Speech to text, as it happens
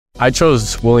I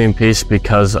chose William Peace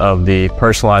because of the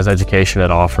personalized education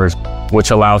it offers, which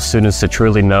allows students to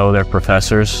truly know their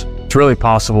professors. It's really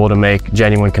possible to make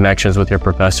genuine connections with your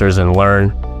professors and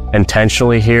learn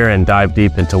intentionally here and dive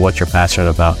deep into what you're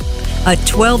passionate about. A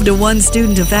 12-to-1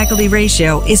 student-to-faculty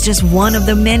ratio is just one of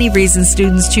the many reasons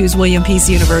students choose William Peace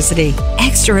University.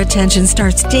 Extra attention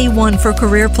starts day one for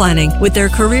career planning with their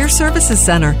Career Services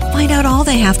Center. Find out all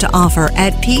they have to offer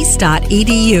at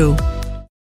peace.edu.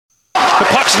 The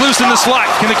puck's loose in the slot.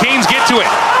 Can the Canes get to it?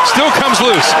 Still comes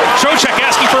loose. Trocheck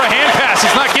asking for a hand pass.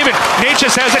 It's not given.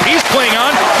 Natchez has it. He's playing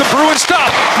on. The Bruins stop.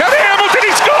 Now to Hamilton.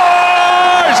 He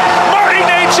scores! Marty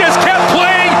Natchez kept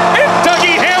playing, and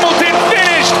Dougie Hamilton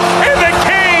finished. And the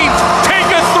Canes take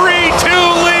a 3-2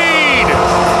 lead.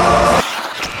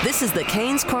 This is the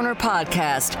Canes Corner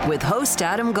Podcast with host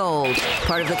Adam Gold,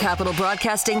 part of the Capital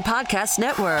Broadcasting Podcast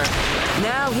Network.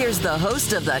 Now here's the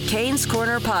host of the Canes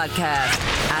Corner Podcast,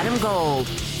 Adam Gold.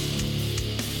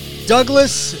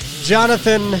 Douglas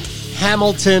Jonathan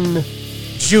Hamilton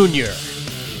Jr.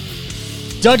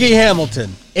 Dougie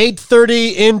Hamilton,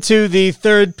 8:30 into the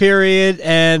third period,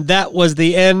 and that was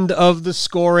the end of the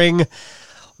scoring.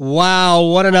 Wow,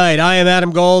 what a night. I am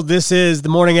Adam Gold. This is the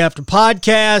Morning After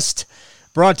Podcast,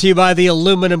 brought to you by the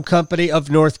Aluminum Company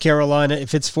of North Carolina.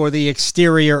 If it's for the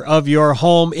exterior of your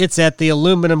home, it's at the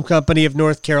Aluminum Company of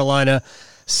North Carolina.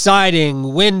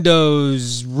 Siding,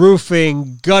 windows,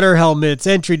 roofing, gutter helmets,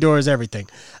 entry doors, everything.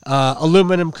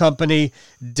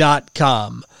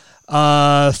 AluminumCompany.com.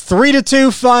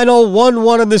 3-2 final,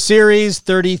 1-1 in the series,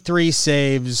 33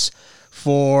 saves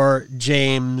for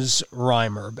James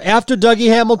Reimer. After Dougie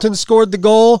Hamilton scored the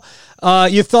goal,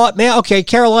 you thought, man, okay,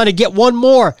 Carolina, get one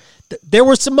more. There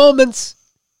were some moments.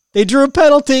 They drew a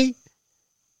penalty,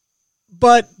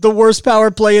 but the worst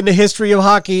power play in the history of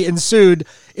hockey ensued.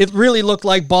 It really looked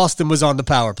like Boston was on the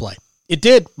power play. It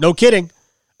did, no kidding.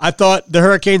 I thought the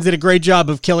Hurricanes did a great job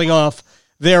of killing off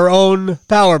their own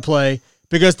power play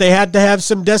because they had to have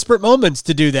some desperate moments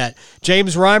to do that.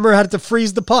 James Reimer had to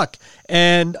freeze the puck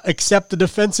and accept the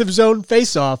defensive zone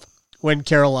faceoff when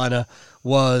Carolina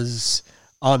was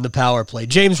on the power play.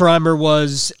 James Reimer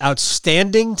was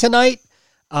outstanding tonight.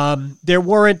 There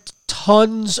weren't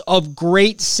tons of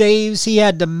great saves he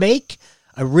had to make.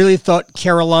 I really thought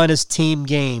Carolina's team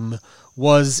game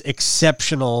was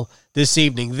exceptional this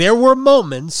evening. There were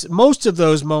moments, most of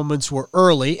those moments were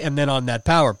early and then on that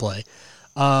power play.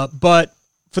 But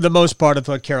for the most part, I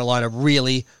thought Carolina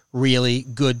really, really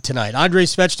good tonight. Andrei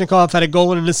Svechnikov had a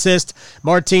goal and an assist.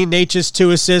 Martin Necas,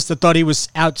 2 assists. I thought he was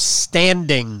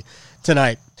outstanding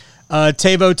tonight.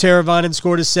 Teuvo Teravainen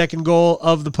scored his second goal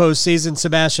of the postseason.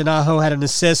 Sebastian Aho had an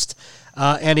assist,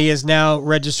 and he has now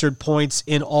registered points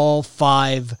in all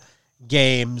 5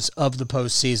 games of the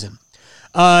postseason.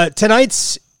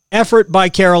 Tonight's effort by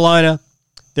Carolina,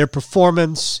 their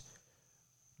performance,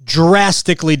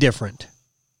 drastically different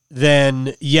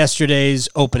than yesterday's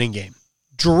opening game.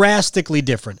 Drastically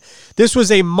different. This was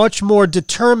a much more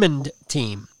determined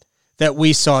team that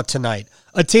we saw tonight.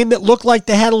 A team that looked like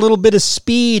they had a little bit of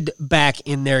speed back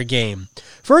in their game.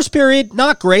 First period,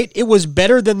 not great. It was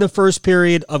better than the first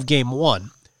period of game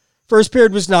 1. First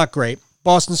period was not great.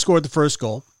 Boston scored the first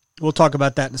goal. We'll talk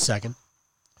about that in a second.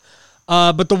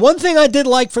 But the one thing I did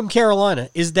like from Carolina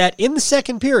is that in the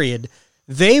second period,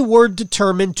 they were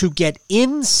determined to get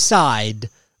inside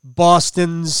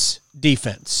Boston's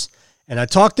defense. And I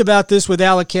talked about this with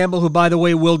Alec Campbell, who, by the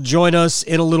way, will join us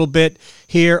in a little bit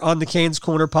here on the Canes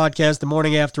Corner podcast, the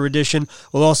morning after edition.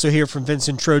 We'll also hear from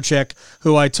Vincent Trocheck,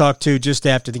 who I talked to just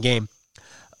after the game.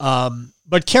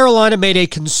 But Carolina made a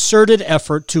concerted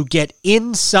effort to get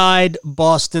inside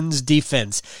Boston's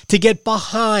defense, to get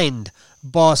behind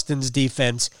Boston's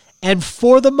defense. And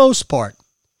for the most part,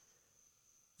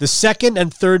 the second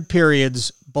and third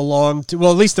periods belonged to,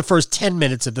 well, at least the first 10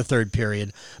 minutes of the third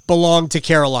period belonged to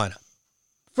Carolina.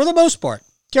 For the most part,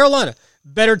 Carolina,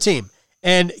 better team.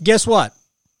 And guess what?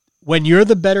 When you're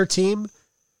the better team,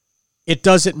 it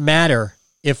doesn't matter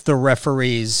if the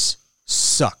referees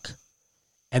suck.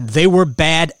 And they were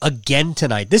bad again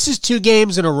tonight. This is 2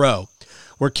 games in a row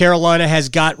where Carolina has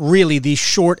got really the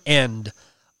short end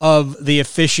of the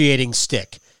officiating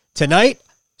stick. Tonight,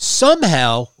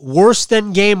 somehow worse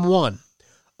than game 1.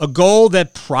 A goal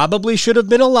that probably should have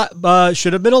been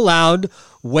allowed,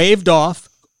 waved off,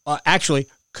 actually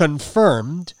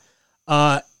confirmed.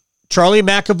 Charlie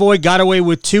McAvoy got away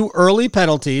with 2 early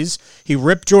penalties. He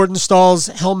ripped Jordan Stahl's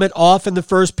helmet off in the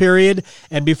first period,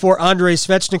 and before Andrei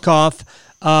Svechnikov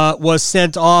was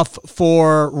sent off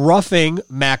for roughing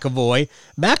McAvoy,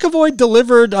 McAvoy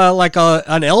delivered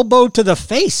an elbow to the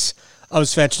face of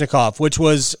Svechnikov, which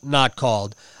was not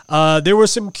called. There were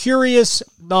some curious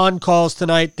non-calls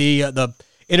tonight. The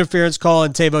interference call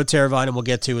on Teuvo Teravainen we'll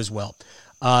get to as well.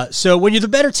 So when you're the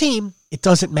better team, it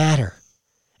doesn't matter.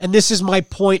 And this is my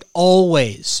point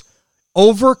always.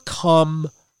 Overcome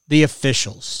the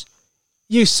officials.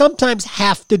 You sometimes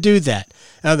have to do that.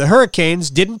 Now, the Hurricanes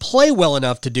didn't play well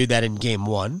enough to do that in Game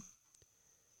 1.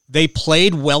 They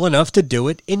played well enough to do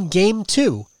it in Game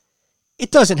 2.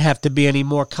 It doesn't have to be any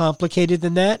more complicated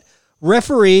than that.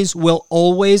 Referees will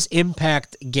always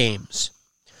impact games.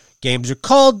 Games are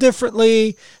called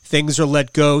differently. Things are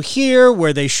let go here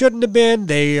where they shouldn't have been.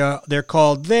 They're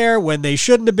called there when they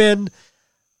shouldn't have been.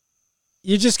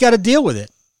 You just got to deal with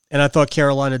it. And I thought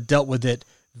Carolina dealt with it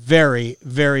very,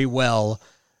 very well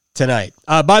tonight.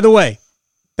 By the way,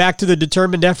 back to the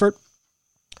determined effort.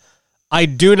 I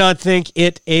do not think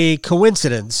it a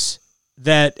coincidence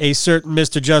that a certain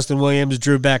Mr. Justin Williams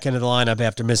drew back into the lineup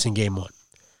after missing Game 1.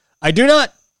 I do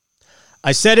not.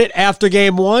 I said it after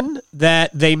Game 1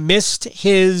 that they missed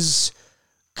his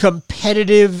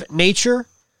competitive nature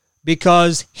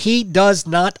because he does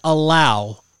not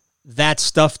allow that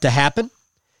stuff to happen.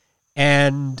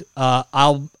 And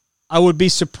I would be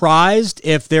surprised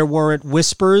if there weren't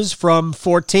whispers from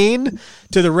 14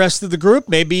 to the rest of the group,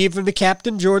 maybe even the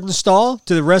captain, Jordan Staal,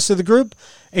 to the rest of the group.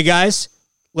 Hey, guys,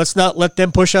 let's not let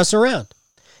them push us around.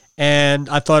 And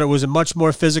I thought it was a much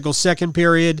more physical second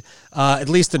period. At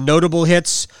least the notable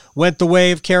hits went the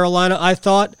way of Carolina, I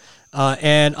thought.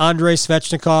 And Andrei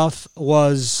Svechnikov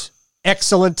was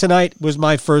excellent tonight, was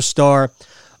my first star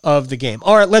of the game.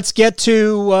 All right, let's get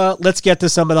to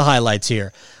some of the highlights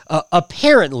here.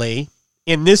 Apparently,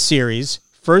 in this series,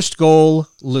 first goal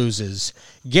loses.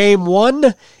 Game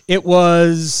 1, it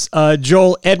was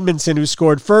Joel Edmondson who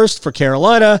scored first for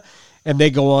Carolina, and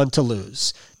they go on to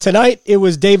lose. Tonight, it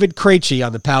was David Krejci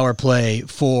on the power play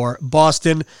for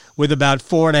Boston with about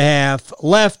 4.5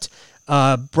 left.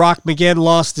 Brock McGinn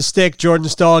lost the stick. Jordan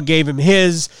Staal gave him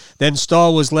his. Then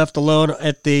Staal was left alone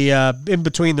at the in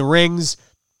between the rings,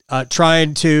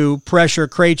 trying to pressure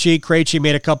Krejci. Krejci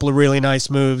made a couple of really nice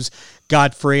moves,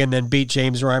 got free, and then beat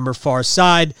James Reimer far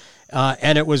side.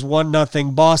 And it was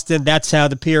 1-0 Boston. That's how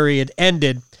the period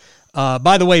ended.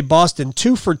 By the way, Boston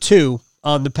 2 for 2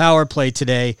 on the power play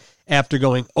today after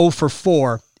going 0 for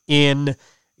 4 in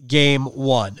Game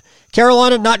 1.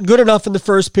 Carolina not good enough in the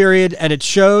first period, and it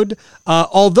showed.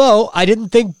 Although I didn't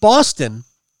think Boston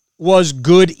was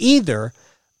good either.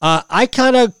 I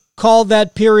kind of call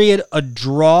that period a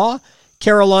draw.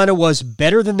 Carolina was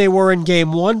better than they were in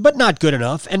Game 1, but not good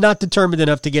enough and not determined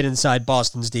enough to get inside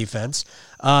Boston's defense.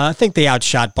 I think they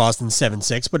outshot Boston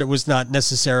 7-6, but it was not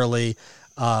necessarily,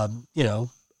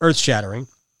 earth-shattering.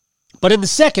 But in the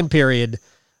second period,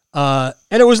 and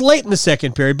it was late in the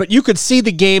second period, but you could see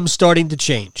the game starting to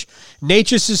change.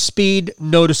 Necas' speed,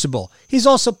 noticeable. He's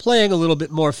also playing a little bit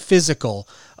more physical,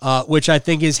 which I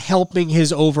think is helping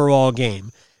his overall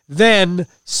game. Then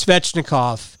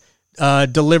Svechnikov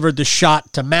delivered the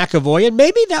shot to McAvoy, and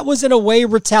maybe that was in a way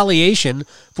retaliation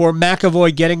for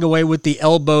McAvoy getting away with the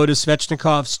elbow to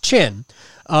Svechnikov's chin.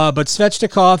 But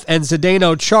Svechnikov and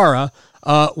Zdeno Chara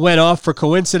went off for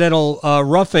coincidental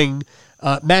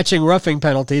matching roughing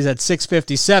penalties at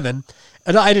 6:57.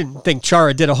 And I didn't think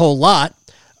Chara did a whole lot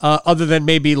other than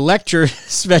maybe lecture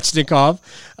Svechnikov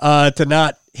to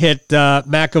not hit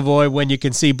McAvoy when you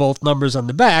can see both numbers on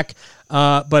the back.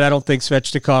 But I don't think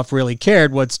Svechnikov really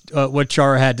cared what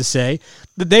Chara had to say.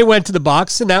 They went to the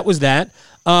box, and that was that.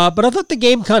 But I thought the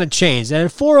game kind of changed. And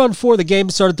at 4-on-4, the game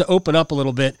started to open up a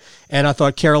little bit, and I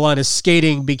thought Carolina's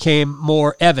skating became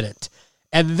more evident.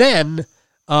 And then,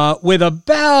 with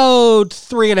about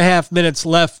 3.5 minutes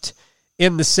left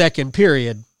in the second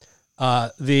period,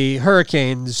 the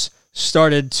Hurricanes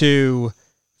started to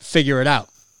figure it out.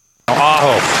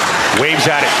 Aho waves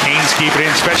at it. Canes keep it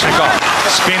in. Svechnikov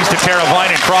spins to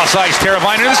Teravainen. Cross ice.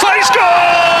 Teravainen in the slot. He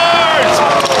scores!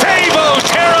 Teuvo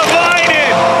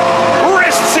Teravainen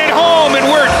wrists it home, and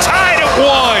we're tied at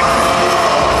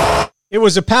 1. It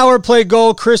was a power play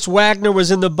goal. Chris Wagner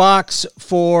was in the box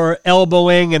for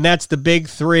elbowing, and that's the big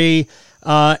three.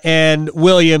 And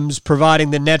Williams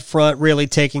providing the net front, really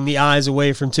taking the eyes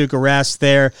away from Tuukka Rask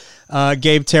there.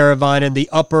 Gave Teravainen the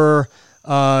upper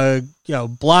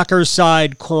blocker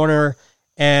side corner,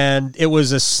 and it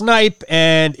was a snipe,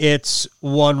 and it's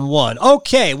 1-1.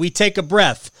 Okay, we take a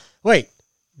breath. Wait,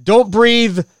 don't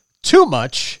breathe too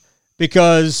much,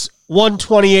 because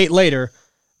 1:28 later,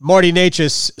 Marty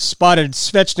Necas spotted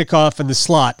Svechnikov in the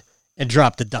slot and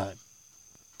dropped a dime.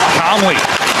 Conley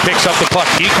picks up the puck.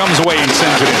 He comes away and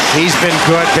sends it in. He's been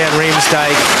good, Van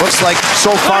Riemsdyk. Looks like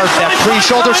so far that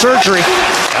pre-shoulder surgery.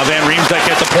 Now Van Riemsdyk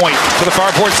at the point to the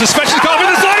far boards to Svechnikov in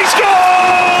the slot. He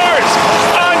scores!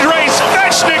 Andrei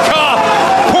Svechnikov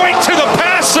point to the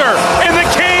passer, and the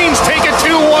Canes take a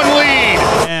 2-1 lead.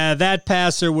 Yeah, that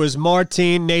passer was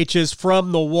Martin Necas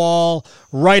from the wall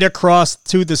right across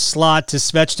to the slot to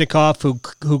Svechnikov,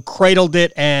 who cradled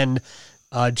it and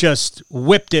just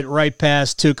whipped it right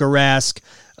past Tuukka Rask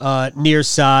near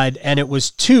side, and it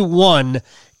was 2-1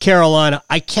 Carolina.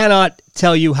 I cannot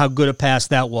tell you how good a pass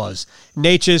that was.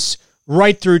 Necas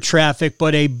right through traffic,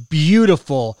 but a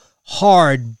beautiful,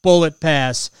 hard bullet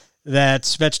pass that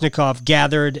Svechnikov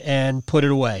gathered and put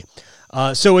it away.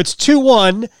 So it's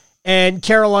 2-1, and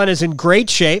Carolina's in great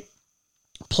shape,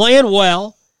 playing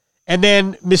well, and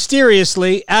then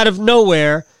mysteriously, out of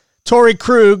nowhere, Torrey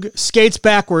Krug skates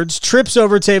backwards, trips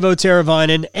over Teuvo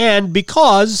Teravainen, and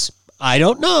because, I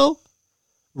don't know,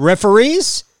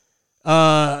 referees,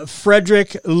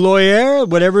 Frederick Loyer,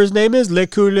 whatever his name is,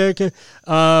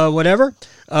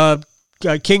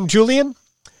 King Julian,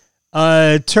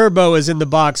 Turbo is in the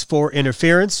box for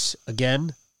interference.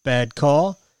 Again, bad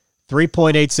call.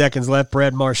 3.8 seconds left.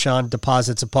 Brad Marchand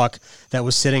deposits a puck that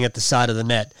was sitting at the side of the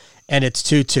net, and it's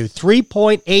 2-2.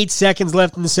 3.8 seconds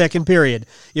left in the second period.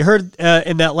 You heard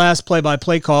in that last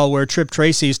play-by-play call where Trip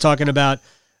Tracy is talking about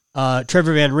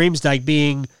Trevor Van Riemsdyk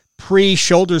being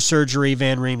pre-shoulder surgery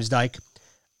Van Riemsdyk.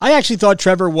 I actually thought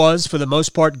Trevor was, for the most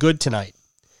part, good tonight.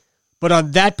 But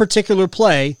on that particular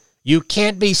play, you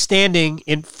can't be standing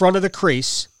in front of the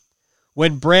crease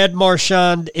when Brad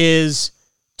Marchand is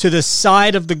to the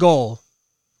side of the goal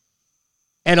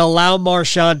and allow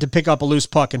Marchand to pick up a loose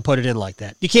puck and put it in like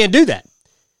that. You can't do that.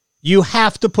 You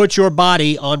have to put your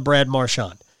body on Brad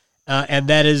Marchand. And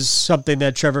that is something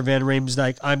that Trevor Van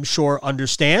Riemsdyk, I'm sure,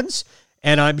 understands.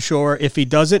 And I'm sure if he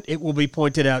doesn't, it will be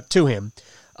pointed out to him.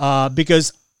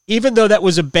 Because even though that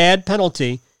was a bad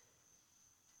penalty,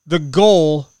 the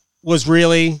goal was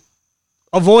really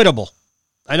avoidable.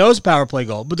 I know it's a power play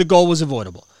goal, but the goal was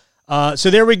avoidable. So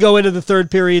there we go into the third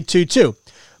period, 2-2.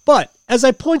 But as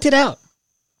I pointed out,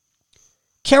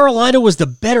 Carolina was the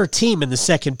better team in the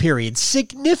second period,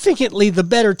 significantly the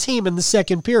better team in the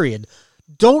second period.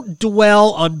 Don't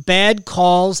dwell on bad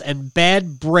calls and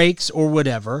bad breaks or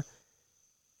whatever.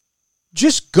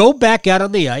 Just go back out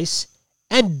on the ice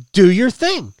and do your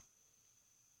thing.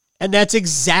 And that's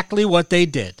exactly what they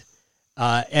did.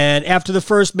 And after the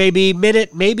first maybe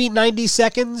minute, maybe 90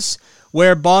 seconds,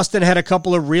 where Boston had a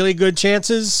couple of really good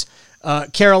chances,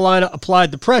 Carolina applied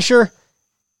the pressure,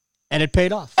 and it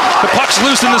paid off. The puck's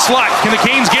loose in the slot. Can the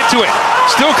Canes get to it?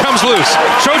 Still comes loose.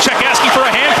 Trocheck asking for a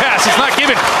hand pass. It's not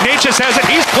given. Necas has it.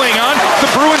 He's playing on. The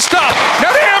Bruins stop. Now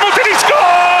to Hamilton. He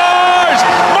scores!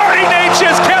 Marty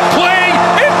Necas kept playing,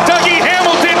 and Dougie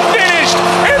Hamilton finished,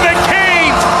 and the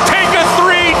Canes take a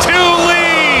 3-2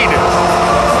 lead.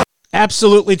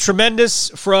 Absolutely tremendous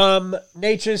from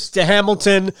Necas to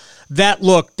Hamilton.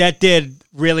 That did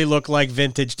really look like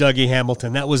vintage Dougie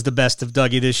Hamilton. That was the best of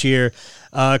Dougie this year,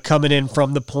 coming in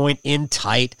from the point in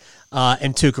tight.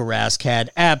 And Tuukka Rask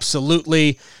had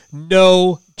absolutely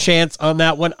no chance on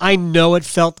that one. I know it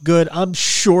felt good. I'm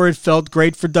sure it felt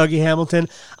great for Dougie Hamilton.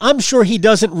 I'm sure he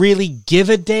doesn't really give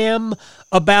a damn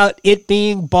about it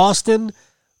being Boston,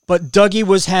 but Dougie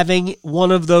was having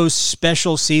one of those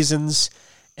special seasons,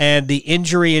 and the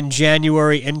injury in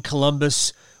January in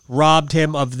Columbus robbed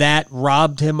him of that,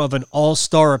 robbed him of an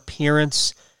all-star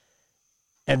appearance,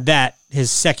 and that,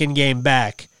 his second game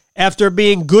back. After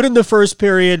being good in the first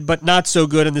period, but not so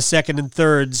good in the second and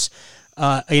thirds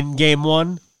in game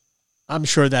one, I'm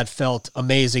sure that felt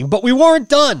amazing. But we weren't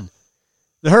done.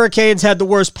 The Hurricanes had the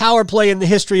worst power play in the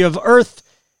history of Earth,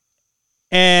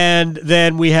 and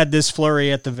then we had this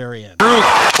flurry at the very end.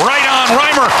 Right on,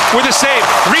 Reimer with a save.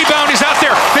 Rebound is out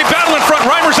there. They battle in front.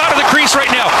 Reimer's out of the crease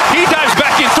right now. He dives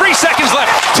back in. 3 seconds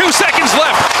left. 2 seconds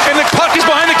left. And the puck is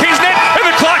behind the Canes net. And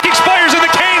the clock expires and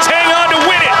the Canes hang on to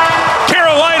win it.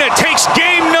 Carolina takes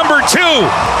game number 2.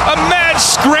 A mad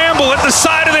scramble at the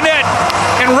side of the net.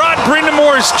 And Rod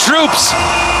Brindamore's troops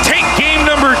take game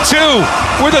number 2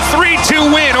 with a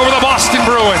 3-2 win over the Boston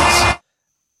Bruins.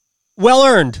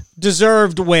 Well-earned,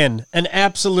 deserved win, an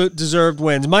absolute deserved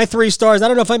win. My 3 stars, I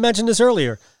don't know if I mentioned this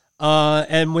earlier,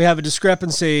 and we have a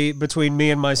discrepancy between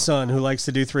me and my son, who likes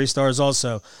to do 3 stars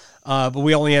also, but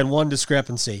we only had one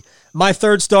discrepancy. My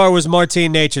 3rd star was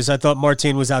Martin Necas. I thought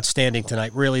Martin was outstanding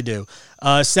tonight, really do.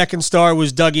 2nd star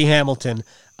was Dougie Hamilton.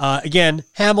 Again,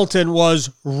 Hamilton was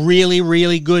really,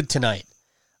 really good tonight,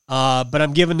 but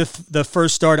I'm giving the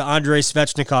 1st star to Andrei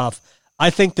Svechnikov. I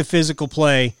think the physical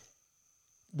play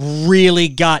really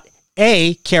got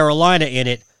Carolina in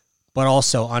it, but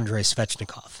also Andrei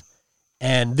Svechnikov.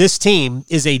 And this team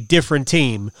is a different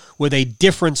team with a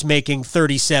difference-making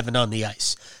 37 on the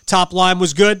ice. Top line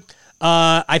was good.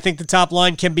 I think the top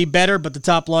line can be better, but the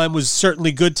top line was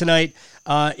certainly good tonight.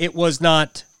 It was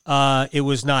not,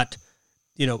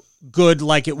 good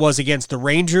like it was against the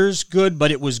Rangers good,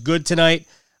 but it was good tonight.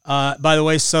 By the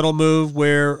way, subtle move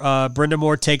where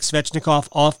Brind'Amour takes Svechnikov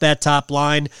off that top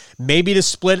line, maybe to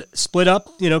split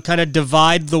up, kind of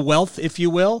divide the wealth, if you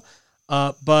will.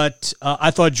 But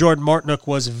I thought Jordan Martinook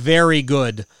was very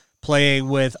good playing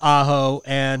with Aho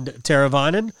and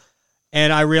Teravainen.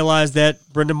 And I realized that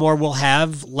Brind'Amour will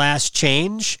have last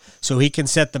change, so he can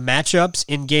set the matchups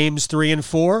in games 3 and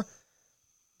 4.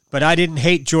 But I didn't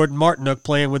hate Jordan Martinook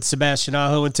playing with Sebastian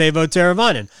Aho and Teuvo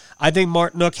Teravainen. I think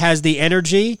Martinook has the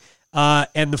energy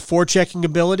and the forechecking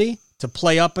ability to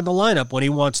play up in the lineup when he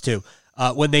wants to,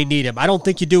 when they need him. I don't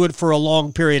think you do it for a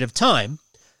long period of time,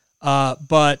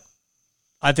 but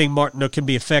I think Martinook can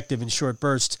be effective in short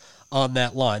bursts on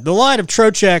that line. The line of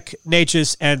Trocheck,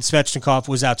 Necas, and Svechnikov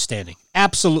was outstanding.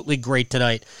 Absolutely great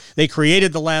tonight. They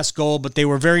created the last goal, but they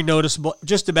were very noticeable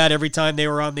just about every time they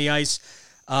were on the ice.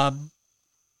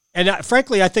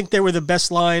 Frankly, I think they were the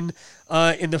best line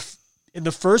in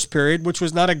the first period, which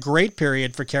was not a great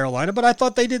period for Carolina, but I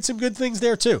thought they did some good things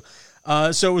there too.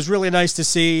 So it was really nice to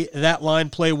see that line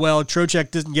play well.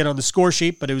 Trocheck didn't get on the score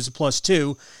sheet, but it was a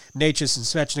 +2. Necas and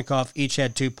Svechnikov each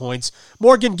had 2 points.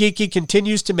 Morgan Geekie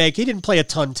continues to make, he didn't play a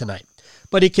ton tonight,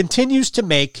 but he continues to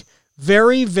make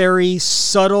very, very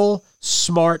subtle,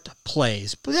 smart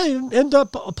plays. But they end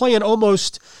up playing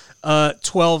almost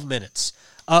 12 minutes.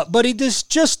 But he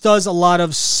just does a lot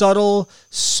of subtle,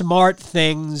 smart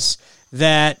things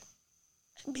that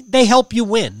they help you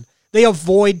win. They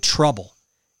avoid trouble.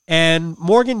 And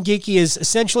Morgan Geekie is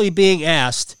essentially being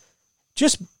asked,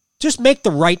 just make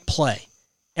the right play.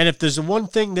 And if there's one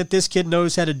thing that this kid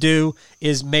knows how to do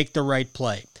is make the right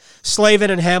play.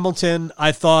 Slavin and Hamilton,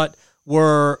 I thought,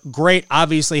 were great.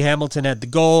 Obviously, Hamilton had the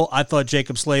goal. I thought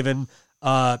Jacob Slavin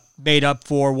made up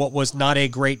for what was not a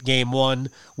great game 1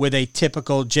 with a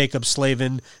typical Jacob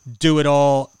Slavin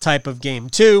do-it-all type of game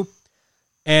 2.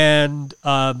 And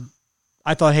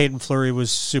I thought Hayden Fleury was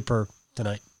super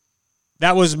tonight.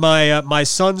 That was my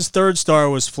son's third star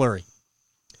was Fleury.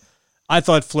 I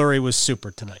thought Fleury was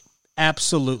super tonight.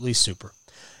 Absolutely super.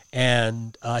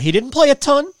 And he didn't play a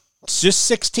ton. It's just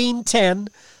 16-10,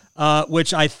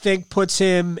 which I think puts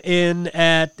him in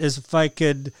at, as if I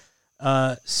could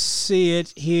see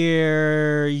it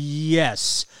here,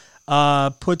 yes,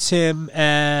 puts him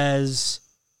as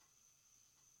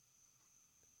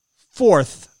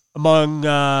 4th among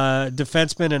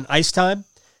defensemen in ice time.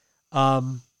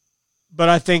 But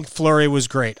I think Fleury was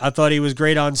great. I thought he was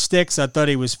great on sticks. I thought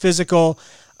he was physical.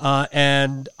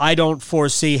 And I don't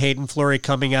foresee Hayden Fleury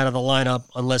coming out of the lineup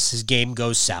unless his game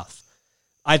goes south.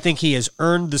 I think he has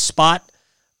earned the spot.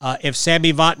 If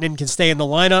Sami Vatanen can stay in the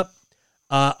lineup,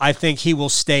 I think he will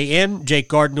stay in. Jake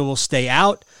Gardiner will stay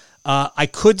out. I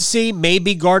could see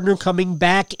maybe Gardiner coming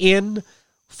back in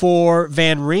for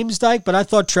Van Riemsdyk, but I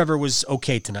thought Trevor was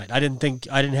okay tonight. I didn't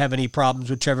have any problems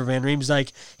with Trevor Van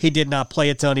Riemsdyk. He did not play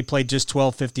a ton. He played just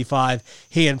 12:55.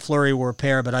 He and Fleury were a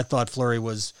pair, but I thought Fleury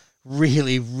was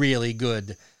really, really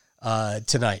good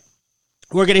tonight.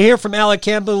 We're going to hear from Alec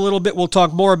Campbell a little bit. We'll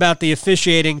talk more about the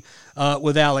officiating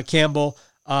with Alec Campbell,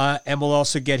 and we'll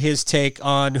also get his take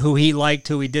on who he liked,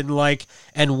 who he didn't like,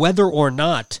 and whether or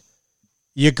not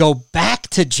you go back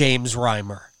to James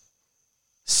Reimer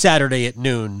Saturday at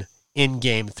noon in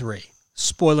Game 3.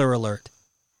 Spoiler alert,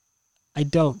 I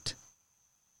don't.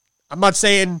 I'm not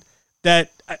saying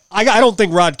that I don't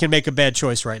think Rod can make a bad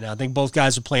choice right now. I think both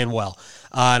guys are playing well,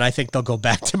 and I think they'll go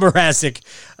back to Mrazek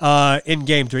in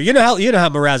Game 3. You know how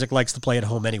Mrazek likes to play at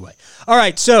home anyway. All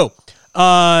right, so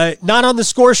not on the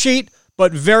score sheet,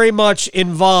 but very much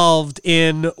involved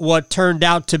in what turned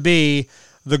out to be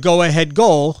the go-ahead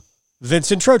goal,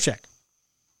 Vincent Trocheck.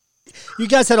 You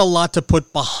guys had a lot to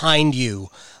put behind you,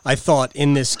 I thought,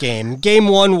 in this game. Game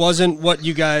 1 wasn't what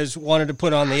you guys wanted to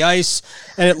put on the ice,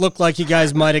 and it looked like you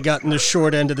guys might have gotten the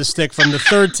short end of the stick from the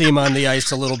third team on the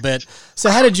ice a little bit. So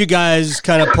how did you guys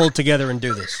kind of pull together and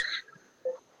do this?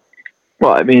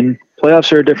 Well, I mean,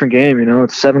 playoffs are a different game.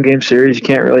 It's a 7-game series. You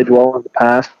can't really dwell on the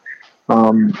past.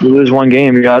 You lose one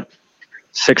game, you got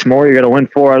 6 more. You got to win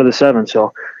 4 out of the 7.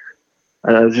 So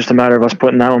it was just a matter of us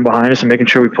putting that one behind us and making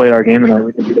sure we played our game. And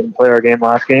we didn't play our game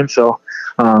last game, so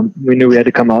we knew we had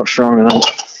to come out strong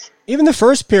enough. Even the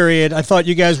first period, I thought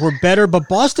you guys were better, but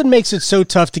Boston makes it so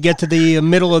tough to get to the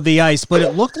middle of the ice. But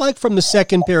it looked like from the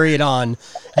second period on,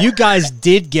 you guys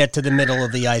did get to the middle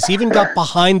of the ice, even got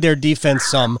behind their defense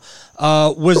some.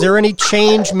 Was there any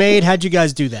change made? How'd you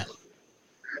guys do that?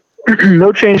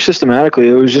 No change systematically.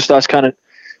 It was just us kind of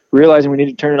realizing we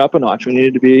needed to turn it up a notch. We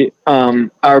needed to be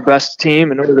our best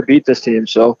team in order to beat this team.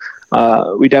 So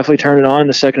we definitely turned it on in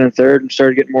the second and third and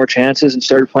started getting more chances and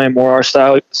started playing more our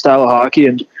style of hockey,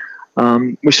 and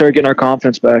we started getting our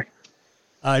confidence back.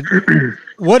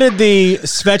 What did the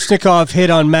Svechnikov hit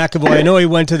on McAvoy? I know he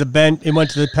went to the bench, he went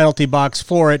to the penalty box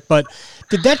for it, but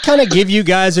did that kind of give you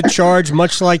guys a charge,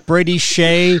 much like Brady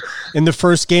Shea in the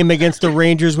first game against the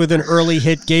Rangers with an early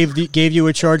hit gave you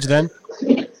a charge then?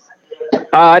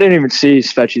 I didn't even see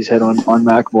Svech's hit on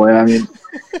McAvoy. I mean,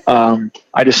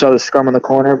 I just saw the scrum in the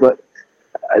corner, but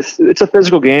it's a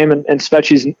physical game, and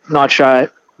Svech's not going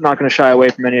to shy away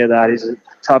from any of that. He's a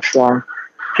tough, strong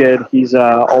kid. He's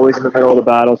always in the middle of the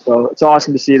battle, so it's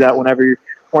awesome to see that whenever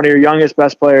one of your youngest,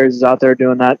 best players is out there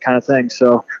doing that kind of thing.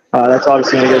 So that's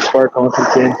obviously going to get a spark going for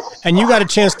the team. And you got a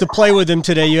chance to play with him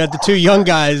today. You had the two young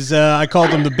guys, I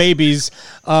called them the babies,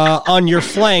 on your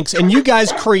flanks, and you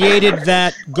guys created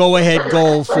that go-ahead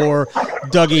goal for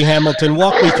Dougie Hamilton.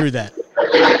 Walk me through that.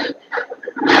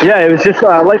 Yeah, it was just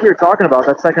like we were talking about,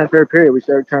 that second and third period. We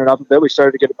started turning it up a bit. We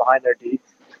started to get it behind their D.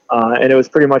 And it was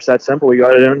pretty much that simple. We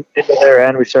got it into their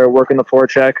end. We started working the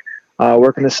forecheck,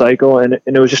 working the cycle, and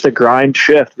it was just a grind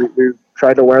shift. We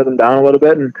tried to wear them down a little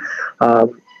bit, and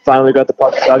finally got the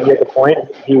puck to Dougie at the point, and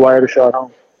he wired a shot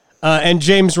home. And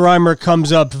James Reimer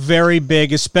comes up very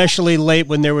big, especially late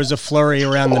when there was a flurry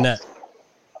around the net.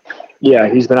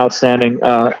 Yeah, he's been outstanding.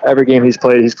 Every game he's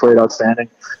played outstanding.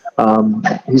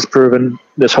 He's proven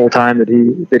this whole time that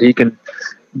he can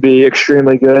be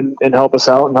extremely good and help us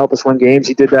out and help us win games.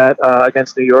 He did that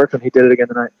against New York, and he did it again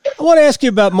tonight. I want to ask you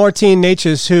about Martin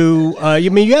Necas, who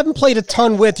you haven't played a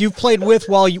ton with. You've played with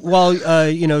while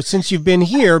since you've been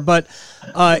here, but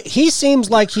he seems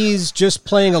like he's just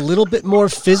playing a little bit more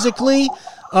physically.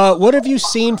 What have you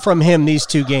seen from him these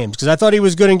two games? Because I thought he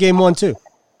was good in game one too.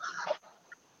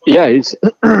 Yeah, he's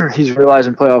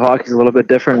realizing playoff hockey is a little bit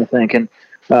different, I think, and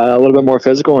a little bit more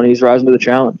physical, and he's rising to the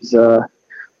challenge. He's a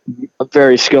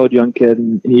very skilled young kid,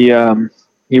 and he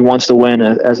wants to win,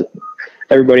 as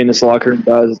everybody in this locker room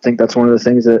does. I think that's one of the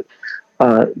things that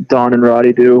Don and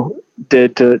Roddy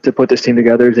did to put this team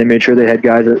together. Is they made sure they had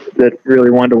guys that really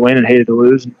wanted to win and hated to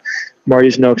lose. And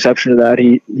Marty's no exception to that.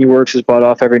 He works his butt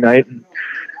off every night, and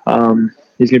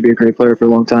he's going to be a great player for a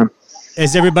long time.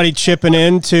 Is everybody chipping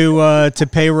in to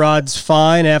pay Rod's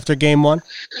fine after game one?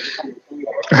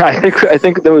 I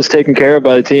think that was taken care of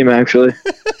by the team, actually.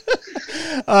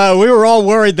 We were all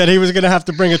worried that he was going to have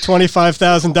to bring a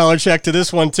 $25,000 check to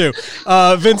this one, too.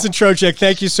 Vincent Trocheck,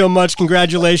 thank you so much.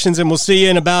 Congratulations, and we'll see you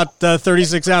in about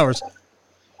 36 hours.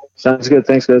 Sounds good.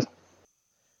 Thanks, guys.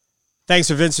 Thanks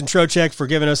to Vincent Trocheck for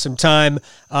giving us some time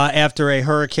after a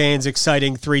Hurricanes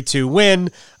exciting 3-2 win.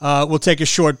 We'll take a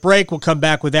short break. We'll come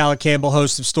back with Alec Campbell,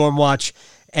 host of Stormwatch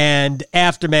and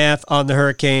Aftermath on the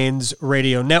Hurricanes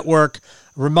Radio Network.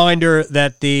 Reminder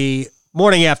that the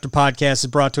Morning After podcast is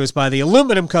brought to us by the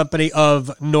Aluminum Company of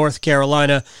North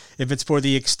Carolina. If it's for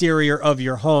the exterior of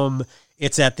your home,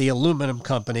 it's at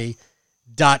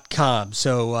thealuminumcompany.com.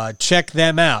 So check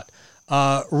them out.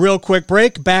 Real quick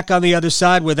break. Back on the other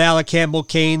side with Alec Campbell.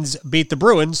 Canes beat the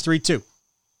Bruins 3-2.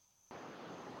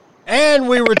 And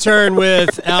we return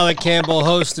with Alec Campbell,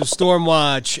 host of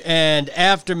Stormwatch and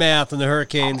Aftermath on the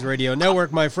Hurricanes Radio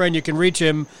Network. My friend, you can reach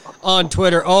him on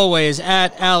Twitter always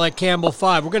at Alec Campbell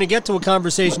 5. We're going to get to a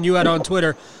conversation you had on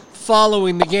Twitter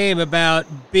following the game about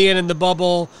being in the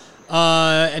bubble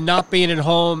and not being at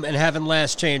home and having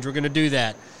last change. We're going to do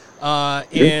that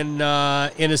in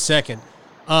a second.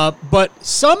 But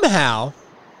somehow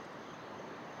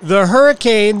the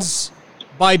Hurricanes,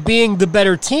 by being the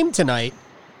better team tonight,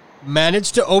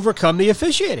 managed to overcome the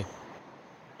officiating.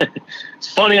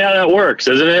 It's funny how that works,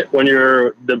 isn't it? When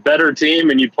you're the better team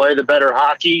and you play the better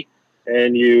hockey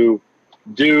and you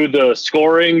do the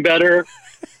scoring better,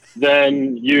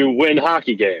 then you win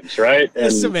hockey games, right? And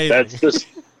that's amazing.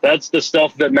 That's the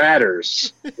stuff that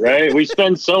matters, right? We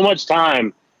spend so much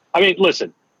time. I mean,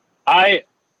 listen, I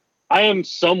am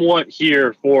somewhat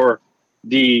here for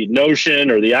the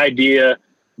notion or the idea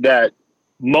that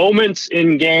moments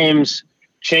in games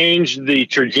change the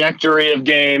trajectory of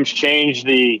games, change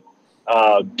the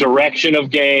direction of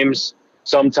games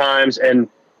sometimes. And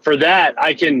for that,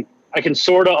 I can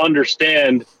sort of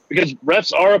understand, because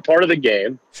refs are a part of the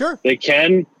game. Sure. They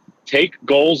can take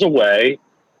goals away.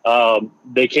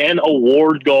 They can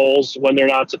award goals when they're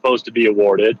not supposed to be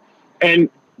awarded. And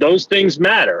those things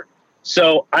matter.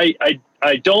 So I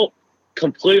don't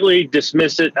completely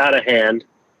dismiss it out of hand.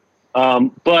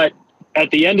 But at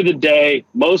the end of the day,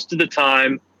 most of the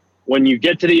time, when you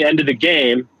get to the end of the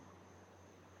game,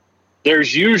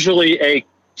 there's usually a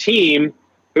team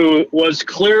who was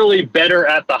clearly better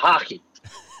at the hockey.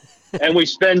 and we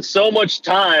spend so much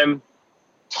time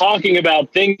talking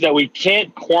about things that we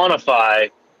can't quantify,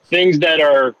 things that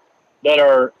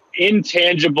are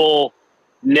intangible,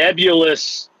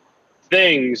 nebulous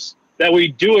things, that we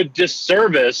do a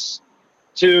disservice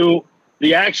to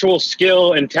the actual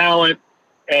skill and talent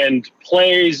and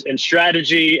plays and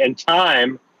strategy and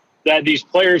time that these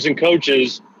players and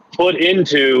coaches put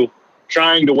into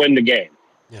trying to win the game.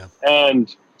 Yeah.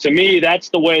 And to me, that's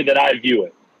the way that I view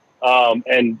it.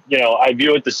 And, I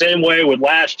view it the same way with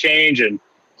last change and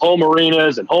home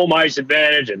arenas and home ice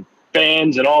advantage and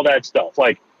fans and all that stuff.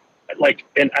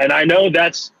 And I know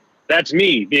that's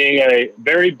me being a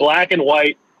very black and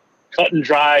white, cut and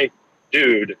dry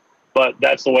dude, but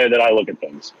that's the way that I look at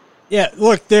things. Yeah,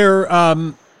 look,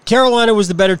 Carolina was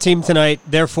the better team tonight,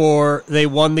 therefore they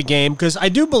won the game, because I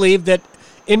do believe that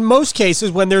in most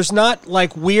cases when there's not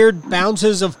like weird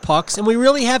bounces of pucks, and we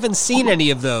really haven't seen any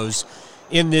of those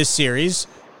in this series,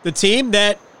 the team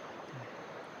that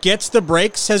gets the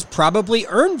breaks has probably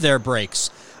earned their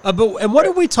breaks. And what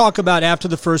did we talk about after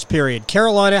the first period?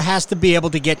 Carolina has to be able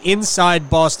to get inside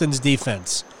Boston's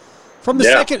defense. From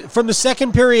the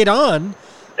second period on.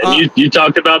 And you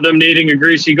talked about them needing a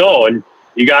greasy goal, and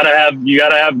you gotta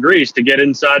have grease to get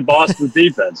inside Boston's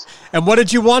defense. And what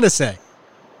did you want to say?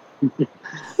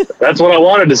 That's what I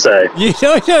wanted to say.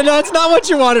 No, it's not what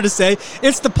you wanted to say.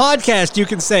 It's the podcast. You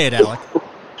can say it, Alec.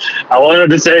 I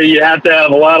wanted to say you have to have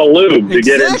a lot of lube to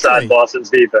get inside Boston's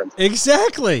defense.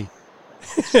 Exactly.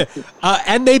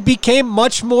 And they became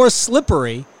much more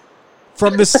slippery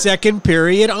from the second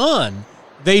period on.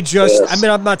 They just, yes.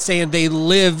 I'm not saying they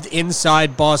lived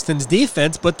inside Boston's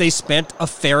defense, but they spent a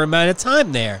fair amount of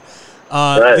time there.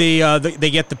 Right.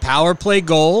 They get the power play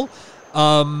goal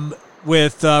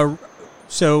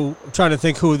so I'm trying to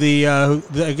think who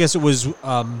I guess it was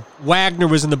Wagner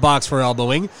was in the box for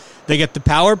elbowing. They get the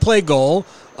power play goal,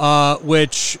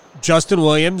 which Justin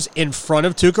Williams in front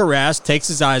of Tuukka Rask takes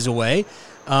his eyes away.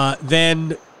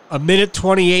 Then a minute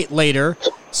 28 later,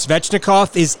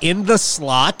 Svechnikov is in the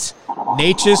slot.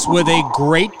 Necas with a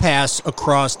great pass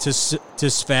across to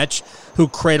Svech, who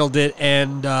cradled it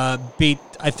and beat,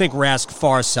 I think, Rask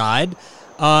far side.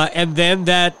 And then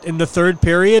that in the third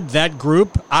period, that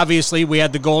group, obviously we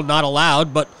had the goal not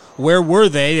allowed, but where were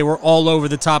they? They were all over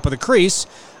the top of the crease.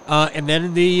 And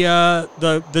then the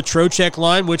Trocheck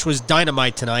line, which was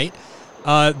dynamite tonight,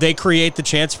 they create the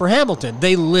chance for Hamilton.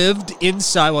 They lived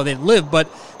inside. Well, they didn't live, but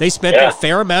they spent a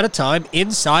fair amount of time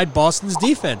inside Boston's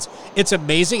defense. It's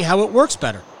amazing how it works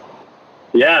better.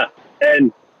 Yeah,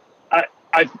 and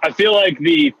I feel like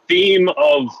the theme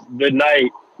of the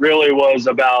night really was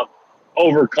about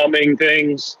overcoming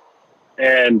things,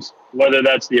 and whether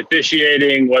that's the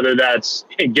officiating, whether that's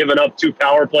giving up 2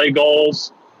 power play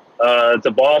goals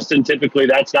to Boston, typically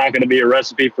that's not going to be a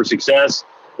recipe for success.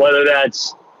 Whether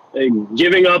that's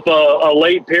giving up a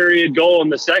late period goal in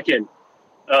the second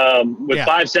with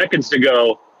 5 seconds to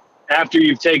go after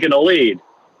you've taken a lead.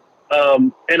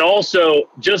 And also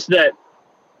just that,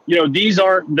 these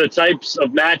aren't the types of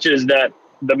matchups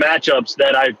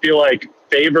that I feel like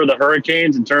favor the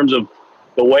Hurricanes in terms of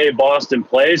the way Boston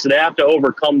plays. So they have to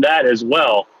overcome that as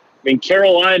well. I mean,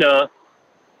 Carolina,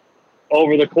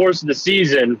 over the course of the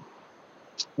season,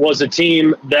 was a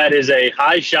team that is a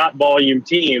high shot volume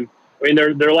team. I mean,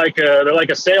 they're like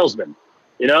a salesman.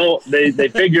 They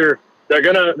figure they're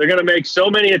gonna make so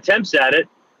many attempts at it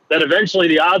that eventually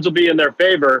the odds will be in their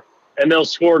favor and they'll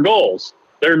score goals.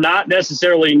 They're not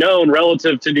necessarily known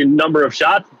relative to the number of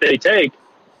shots that they take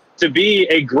to be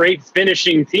a great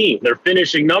finishing team. Their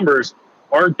finishing numbers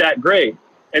aren't that great.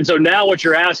 And so now what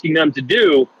you're asking them to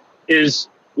do is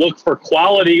look for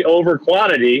quality over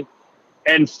quantity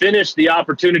and finish the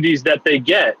opportunities that they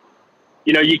get.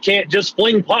 You can't just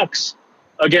fling pucks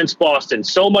against Boston.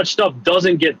 So much stuff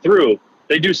doesn't get through.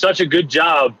 They do such a good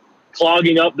job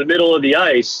clogging up the middle of the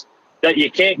ice that you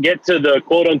can't get to the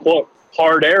quote-unquote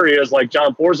hard areas, like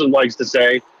John Forslund likes to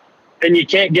say, and you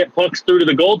can't get pucks through to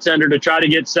the goaltender to try to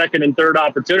get second and third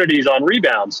opportunities on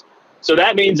rebounds. So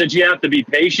that means that you have to be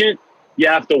patient, you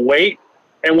have to wait,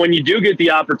 and when you do get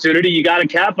the opportunity, you got to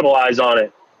capitalize on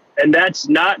it. And that's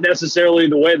not necessarily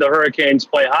the way the Hurricanes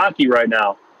play hockey right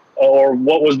now, or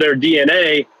what was their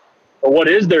DNA, or what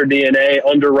is their DNA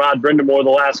under Rod Brind'Amour the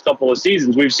last couple of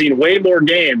seasons. We've seen way more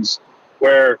games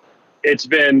where it's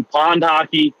been pond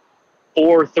hockey,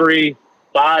 4-3,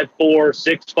 5-4,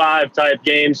 6-5 type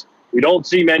games. We don't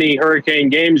see many Hurricane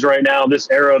games right now, this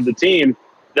era of the team,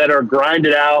 that are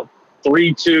grinded out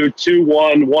 3-2,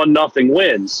 2-1, 1-0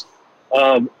 wins.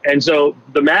 And so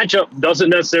the matchup doesn't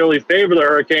necessarily favor the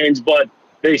Hurricanes, but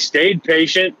they stayed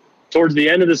patient towards the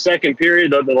end of the second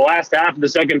period, the last half of the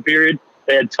second period.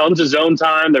 They had tons of zone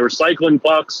time. They were cycling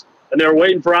pucks, and they were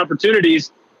waiting for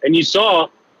opportunities. And you saw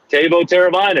Teuvo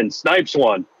Teravainen snipes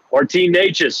one. Martin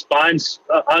Necas finds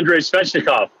Andrei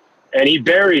Svechnikov, and he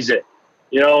buries it.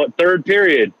 Third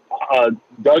period,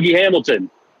 Dougie Hamilton,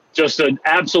 just an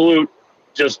absolute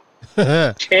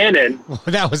cannon.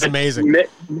 That was amazing.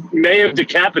 May have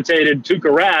decapitated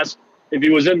Tuukka Rask if he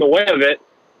was in the way of it,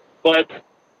 but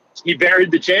he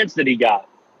buried the chance that he got.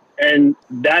 And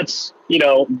that's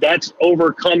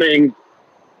overcoming,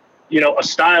 a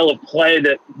style of play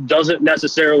that doesn't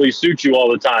necessarily suit you all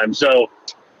the time. So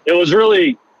it was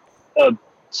really a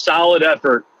solid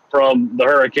effort from the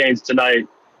Hurricanes tonight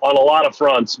on a lot of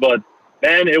fronts, but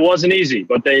man, it wasn't easy,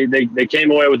 but they came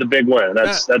away with a big win.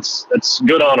 That's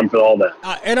good on them for all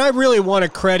that. And I really want to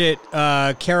credit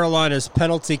Carolina's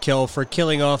penalty kill for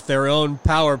killing off their own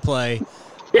power play.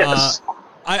 Yes.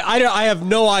 I have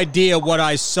no idea what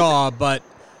I saw, but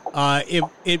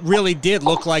it really did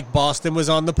look like Boston was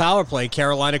on the power play.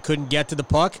 Carolina couldn't get to the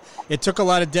puck. It took a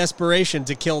lot of desperation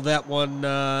to kill that one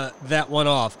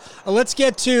off. Let's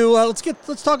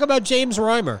talk about James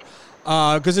Reimer.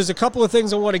 Because there's a couple of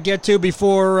things I want to get to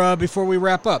before we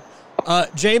wrap up.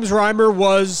 James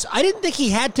Reimer I didn't think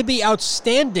he had to be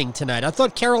outstanding tonight. I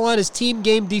thought Carolina's team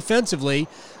game defensively,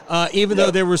 even though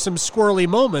there were some squirrely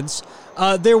moments,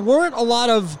 there weren't a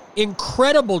lot of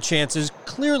incredible chances.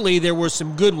 Clearly, there were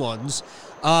some good ones,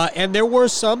 and there were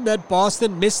some that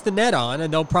Boston missed the net on,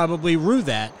 and they'll probably rue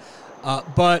that.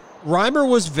 But Reimer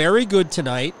was very good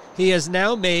tonight. He has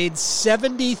now made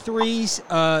 70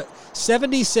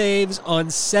 saves on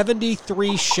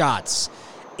 73 shots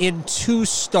in 2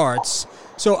 starts.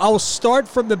 So I'll start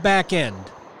from the back end.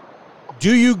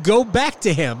 Do you go back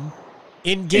to him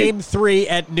in Game 3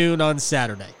 at noon on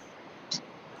Saturday?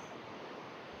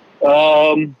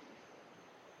 I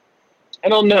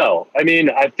don't know. I mean,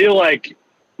 I feel like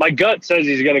my gut says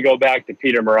he's going to go back to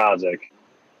Peter Mrazek,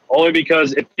 only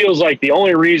because it feels like the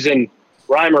only reason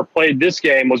Reimer played this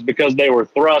game was because they were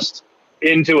thrust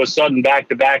into a sudden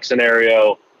back-to-back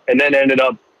scenario and then ended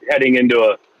up heading into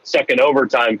a second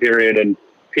overtime period, and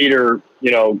Peter,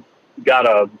 got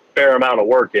a fair amount of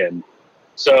work in.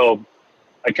 So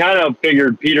I kind of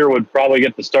figured Peter would probably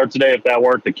get the start today if that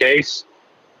weren't the case.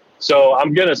 So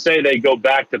I'm going to say they go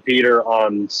back to Peter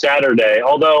on Saturday.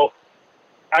 Although,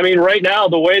 I mean, right now,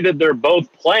 the way that they're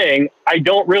both playing, I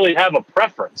don't really have a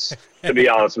preference, to be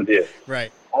honest with you.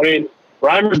 Right. I mean,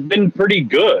 Reimer's been pretty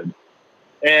good.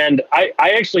 And I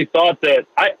actually thought that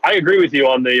I agree with you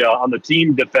on the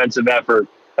team defensive effort.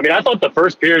 I mean, I thought the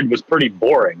first period was pretty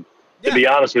boring, to be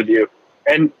honest with you.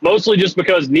 And mostly just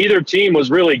because neither team was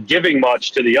really giving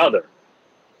much to the other.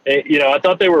 I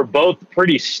thought they were both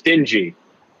pretty stingy.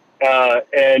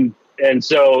 And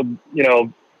so,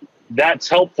 that's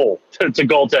helpful to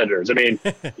goaltenders. I mean,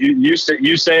 you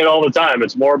say it all the time.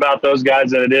 It's more about those guys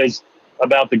than it is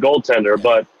about the goaltender.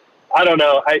 But I don't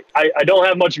know. I don't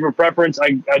have much of a preference.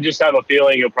 I just have a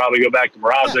feeling he'll probably go back to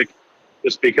Mrazek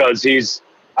just because he's,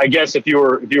 I guess if you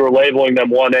were labeling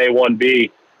them 1A, 1B,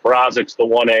 Mrazek's the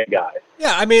 1A guy.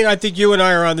 Yeah, I mean, I think you and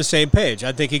I are on the same page.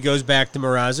 I think he goes back to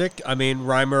Mrazek. I mean,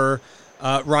 Reimer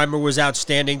was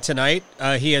outstanding tonight.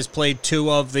 He has played 2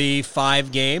 of the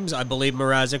 5 games. I believe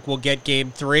Mrazek will get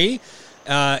Game 3.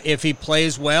 If he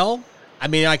plays well, I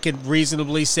mean, I could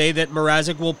reasonably say that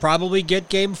Mrazek will probably get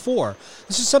Game 4.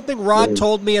 This is something Rod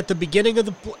told me at the beginning of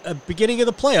the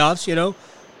playoffs.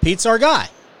 Pete's our guy.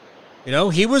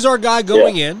 He was our guy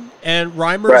going in, and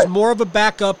Reimer is more of a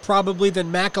backup probably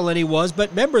than McElhinney was. But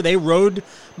remember, they rode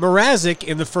Mrazek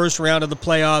in the first round of the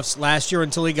playoffs last year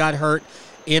until he got hurt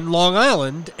in Long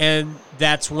Island, and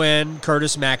that's when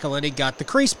Curtis McElhinney got the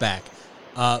crease back.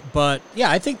 But,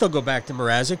 yeah, I think they'll go back to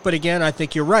Mrazek. But, again, I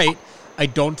think you're right. I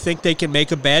don't think they can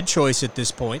make a bad choice at this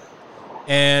point.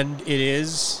 And it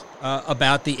is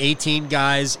about the 18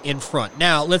 guys in front.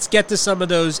 Now, let's get to some of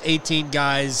those 18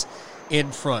 guys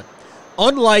in front.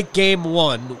 Unlike Game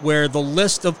 1, where the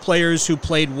list of players who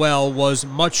played well was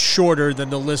much shorter than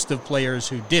the list of players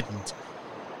who didn't,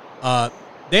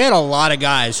 they had a lot of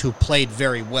guys who played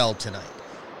very well tonight.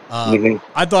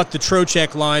 I thought the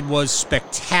Trocheck line was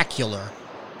spectacular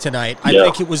tonight. I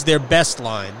think it was their best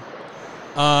line.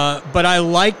 But I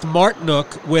liked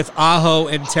Martinook with Aho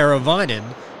and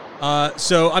Teravainen.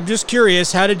 So I'm just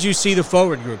curious, how did you see the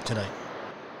forward group tonight?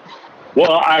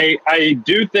 Well, I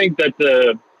do think that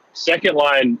the second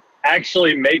line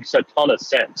actually makes a ton of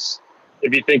sense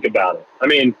if you think about it. I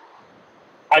mean,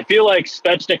 I feel like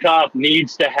Svechnikov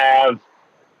needs to have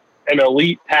an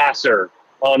elite passer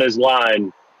on his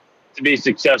line to be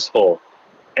successful.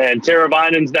 And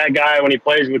Teravainen's that guy when he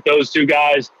plays with those 2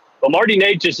 guys. But Marty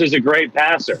Necas is a great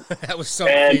passer. That was so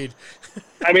good.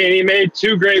 I mean, he made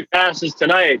 2 great passes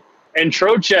tonight, and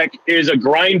Trocheck is a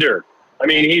grinder. I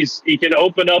mean, he can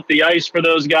open up the ice for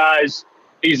those guys.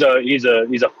 He's a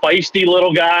feisty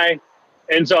little guy,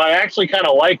 and so I actually kind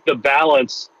of like the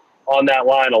balance on that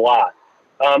line a lot.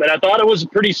 And I thought it was a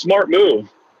pretty smart move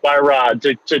by Rod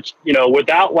to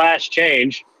without last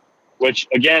change, which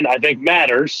again I think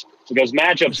matters because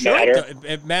matchups matter.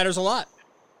 It matters a lot.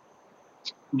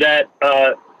 That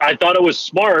I thought it was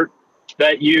smart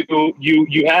that you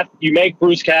make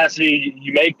Bruce Cassidy,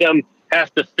 you make them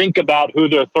have to think about who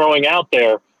they're throwing out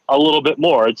there a little bit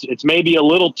more. It's maybe a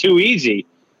little too easy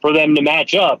for them to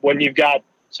match up when you've got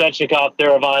Svechnikov,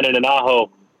 Teravainen, and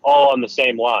Aho all on the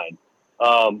same line.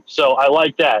 So I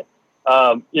like that.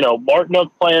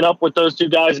 Martinook playing up with those 2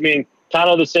 guys, I mean, kind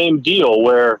of the same deal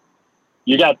where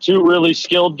you got 2 really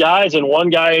skilled guys and one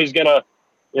guy who's going to,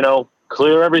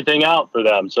 clear everything out for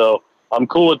them. So I'm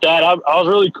cool with that. I was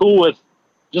really cool with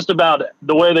just about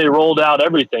the way they rolled out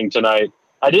everything tonight.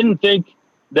 I didn't think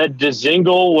that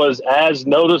Dzingel was as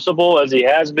noticeable as he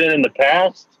has been in the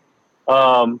past,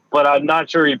 but I'm not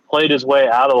sure he played his way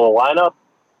out of the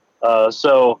lineup.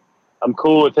 So I'm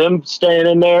cool with him staying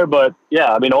in there. But,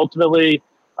 yeah, I mean, ultimately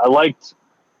I liked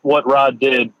what Rod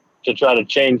did to try to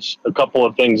change a couple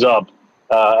of things up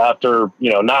after,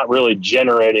 not really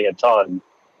generating a ton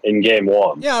in game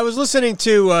 1. Yeah, I was listening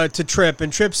to Tripp,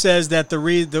 and Tripp says that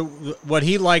what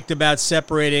he liked about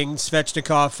separating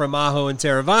Svechnikov from Aho and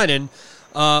Teravainen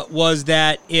was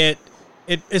that it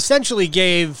essentially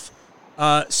gave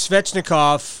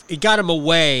Svechnikov, it got him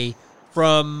away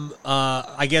from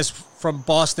from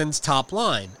Boston's top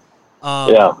line.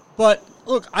 But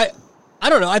look, I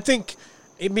don't know. I think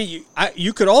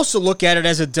you could also look at it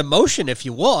as a demotion if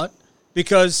you want,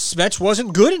 because Svech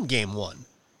wasn't good in game 1.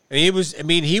 I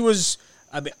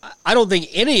don't think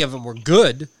any of them were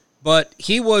good, but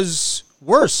he was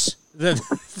worse than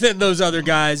those other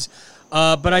guys.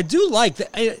 But I do like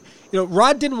that.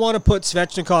 Rod didn't want to put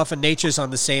Svechnikov and Necas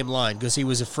on the same line because he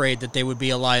was afraid that they would be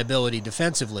a liability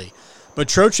defensively. But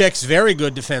Trocheck's very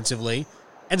good defensively,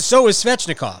 and so is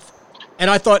Svechnikov. And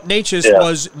I thought Necas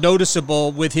was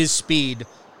noticeable with his speed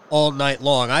all night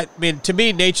long. I mean, to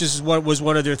me, Necas was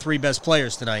one of their 3 best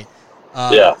players tonight.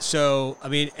 So I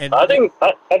mean, and I think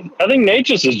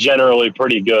Necas is generally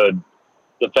pretty good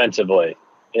defensively.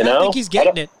 I think he's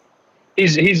getting it.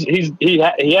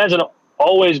 He hasn't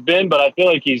always been, but I feel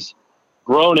like he's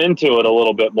grown into it a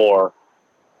little bit more.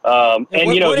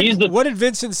 What did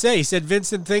Vincent say? He said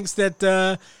Vincent thinks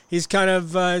that he's kind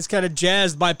of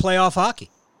jazzed by playoff hockey.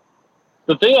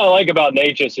 The thing I like about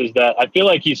Necas is that I feel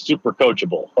like he's super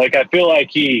coachable. Like I feel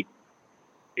like he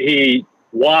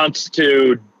wants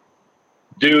to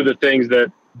do the things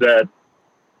that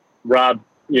Rob,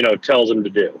 tells him to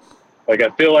do. Like, I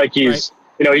feel like he's,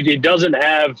 he doesn't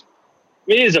have,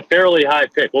 he is a fairly high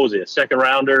pick. What was he, a second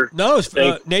rounder? No, it's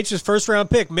Nature's first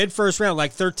round pick, mid-first round,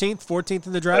 like 13th, 14th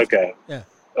in the draft. Okay. Yeah.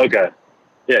 Okay.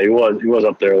 Yeah, he was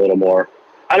up there a little more.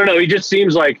 I don't know. He just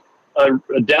seems like a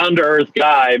down-to-earth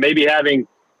guy. Maybe having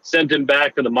sent him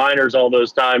back to the minors all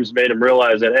those times made him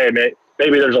realize that, hey,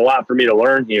 maybe there's a lot for me to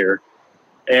learn here.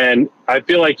 And I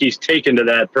feel like he's taken to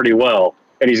that pretty well,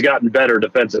 and he's gotten better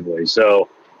defensively. So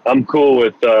I'm cool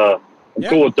with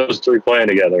cool with those 3 playing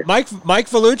together. Mike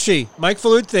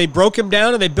Vellucci, they broke him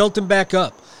down and they built him back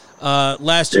up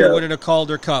last year winning a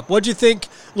Calder Cup. What'd you think?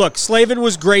 Look, Slavin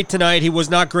was great tonight. He was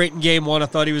not great in game 1. I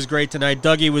thought he was great tonight.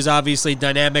 Dougie was obviously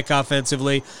dynamic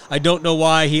offensively. I don't know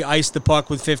why he iced the puck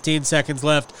with 15 seconds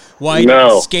left, why he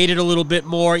didn't skate it a little bit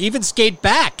more, even skate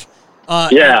back.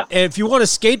 If you want to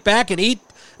skate back and eat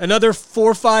another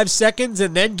 4 or 5 seconds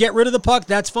and then get rid of the puck,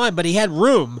 that's fine. But he had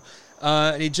room,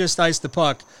 and he just iced the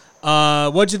puck.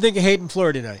 What'd you think of Hayden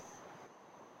Fleury tonight?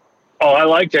 Oh, I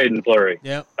liked Hayden Fleury.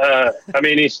 Yeah. I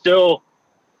mean, he's still.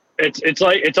 It's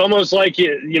almost like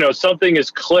something has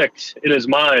clicked in his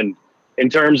mind in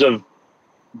terms of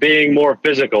being more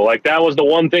physical. Like that was the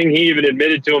one thing he even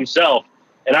admitted to himself.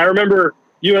 And I remember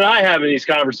you and I having these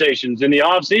conversations in the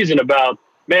off season about,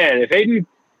 man, if Hayden,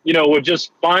 would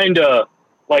just find a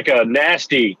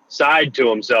nasty side to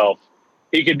himself,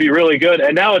 he could be really good.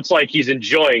 And now it's like he's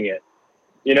enjoying it,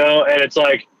 and it's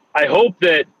like, I hope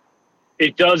that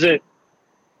it doesn't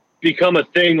become a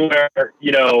thing where,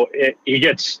 he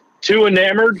gets too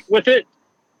enamored with it,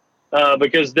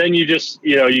 because then you just,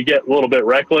 you get a little bit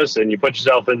reckless and you put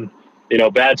yourself in,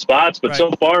 bad spots. But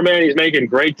so far, man, he's making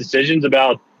great decisions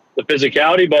about the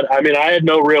physicality. But I mean, I had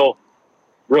no real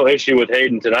issue with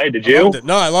Hayden tonight. Did you?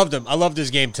 No, I loved him. I loved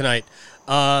his game tonight.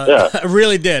 I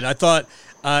really did. I thought,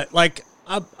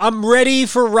 I'm ready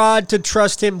for Rod to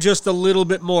trust him just a little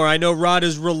bit more. I know Rod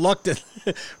is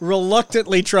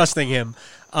reluctantly trusting him,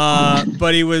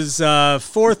 but he was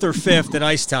fourth or fifth in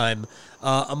ice time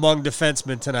among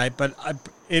defensemen tonight. But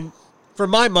for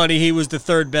my money, he was the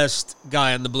third best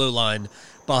guy on the blue line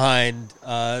behind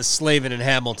Slavin and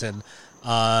Hamilton.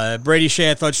 Brady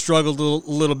Shea, I thought, struggled a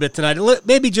little bit tonight.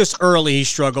 Maybe just early he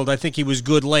struggled. I think he was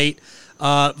good late.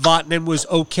 Vatanen was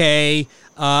okay.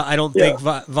 I don't think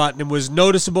Vatanen was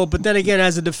noticeable. But then again,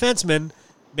 as a defenseman,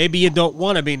 maybe you don't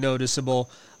want to be noticeable.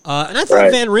 And I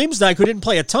thought Van Riemsdyk, who didn't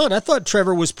play a ton, I thought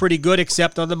Trevor was pretty good,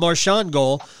 except on the Marchand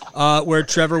goal, where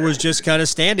Trevor was just kind of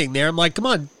standing there. I'm like, come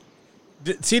on,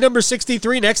 see number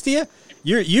 63 next to you?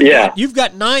 You've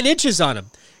got 9 inches on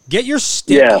him. Get your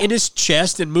stick in his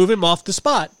chest and move him off the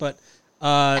spot. But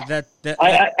I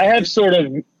have sort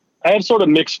of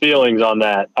mixed feelings on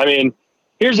that. I mean,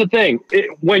 here's the thing: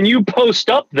 when you post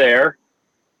up there,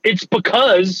 it's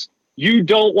because you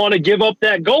don't want to give up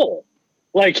that goal.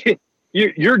 Like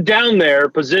you're down there,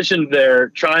 positioned there,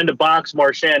 trying to box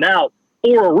Marchand out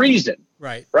for a reason.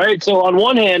 Right. So on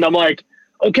one hand, I'm like,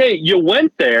 okay, you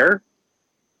went there.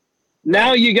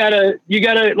 Now you gotta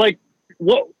like.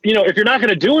 What, if you're not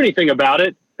going to do anything about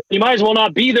it, you might as well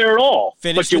not be there at all.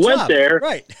 But you went there,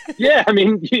 right? Yeah, I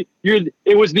mean, it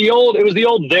was the old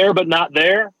there but not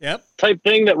there type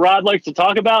thing that Rod likes to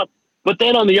talk about. But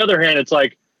then on the other hand, it's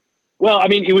like, well, I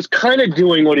mean, he was kind of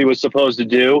doing what he was supposed to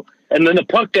do, and then the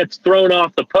puck gets thrown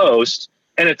off the post,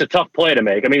 and it's a tough play to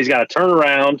make. I mean, he's got to turn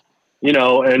around,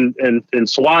 and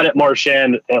swat at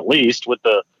Marchand at least with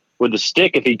the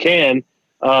stick if he can.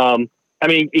 I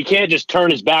mean, he can't just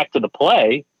turn his back to the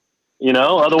play,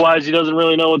 otherwise he doesn't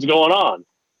really know what's going on.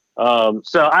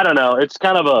 So I don't know. It's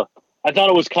I thought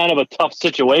it was kind of a tough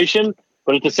situation,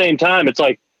 but at the same time, it's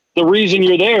like the reason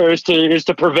you're there is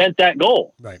to prevent that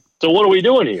goal. Right. So what are we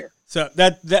doing here? So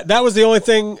that was the only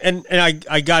thing. And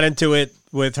I got into it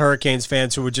with Hurricanes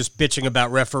fans who were just bitching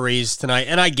about referees tonight.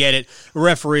 And I get it.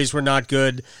 Referees were not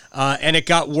good. And it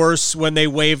got worse when they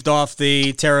waved off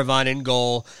the Teravainen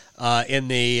goal in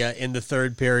the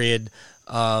third period.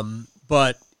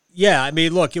 But yeah, I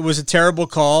mean, look, it was a terrible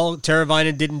call.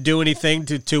 Teravainen didn't do anything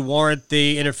to warrant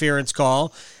the interference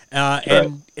call.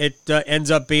 And it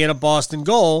ends up being a Boston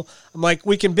goal. I'm like,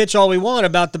 we can bitch all we want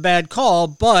about the bad call,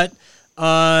 but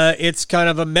it's kind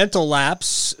of a mental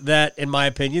lapse that, in my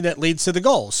opinion, that leads to the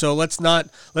goal. So let's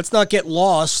not get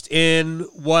lost in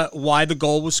why the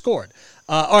goal was scored.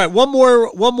 All right, one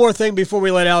more thing before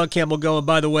we let Alec Campbell go. And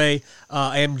by the way,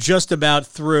 I am just about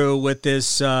through with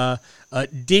this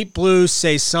Deep Blue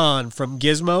Saison from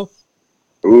Gizmo.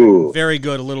 Ooh, very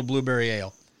good, a little blueberry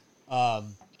ale.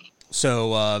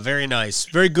 So very nice,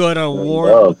 very good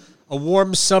on a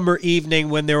warm summer evening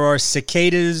when there are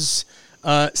cicadas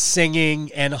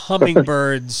singing and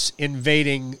hummingbirds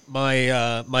invading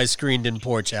my screened-in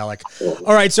porch, Alec.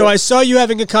 All right, so I saw you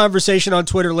having a conversation on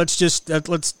Twitter. Let's just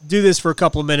let's do this for a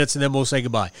couple of minutes and then we'll say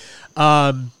goodbye.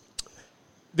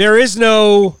 There is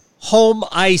no home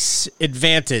ice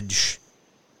advantage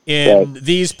in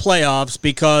these playoffs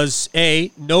because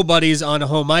nobody's on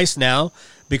home ice now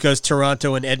because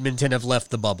Toronto and Edmonton have left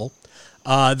the bubble.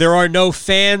 There are no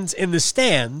fans in the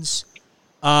stands.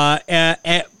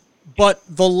 But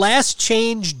the last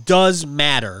change does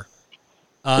matter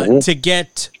to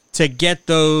get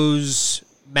those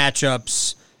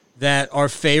matchups that are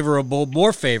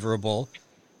more favorable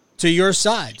to your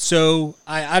side. So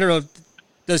I don't know,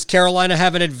 does Carolina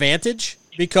have an advantage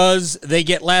because they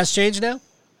get last change now?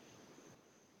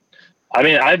 I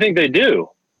mean, I think they do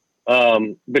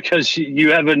because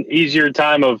you have an easier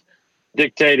time of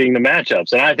dictating the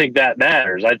matchups, and I think that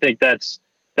matters. I think that's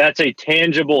a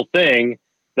tangible thing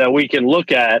that we can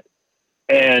look at,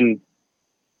 and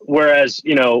whereas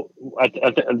I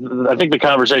think the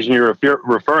conversation you're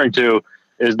referring to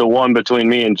is the one between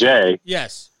me and Jay.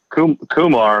 Yes,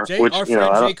 Kumar, Jay, which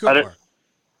I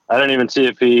didn't even see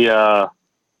if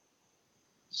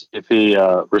he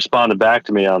responded back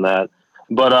to me on that,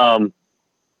 but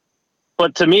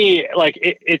to me, like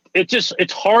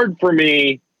it's hard for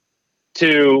me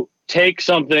to take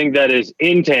something that is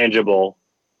intangible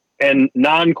and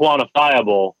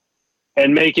non-quantifiable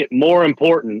and make it more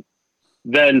important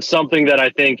than something that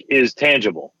I think is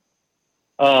tangible.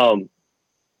 And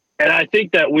I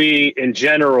think that we, in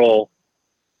general,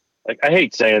 like, I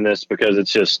hate saying this because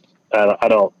it's just, I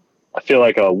feel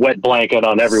like a wet blanket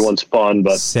on everyone's fun,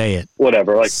 but say it,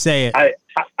 whatever. Like, say it.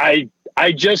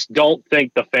 I just don't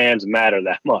think the fans matter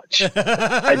that much.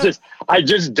 I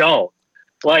just don't.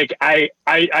 Like, I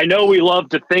know we love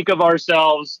to think of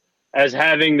ourselves as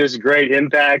having this great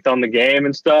impact on the game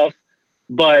and stuff,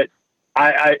 but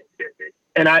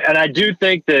and I do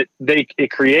think that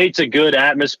it creates a good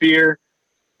atmosphere,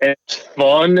 and it's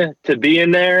fun to be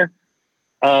in there.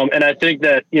 And I think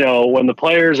that, when the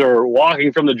players are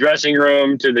walking from the dressing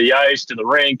room to the ice, to the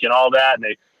rink and all that, and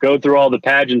they go through all the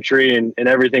pageantry and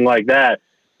everything like that,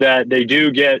 that they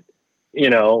do get,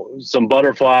 some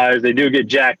butterflies, they do get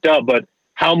jacked up, but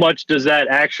how much does that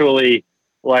actually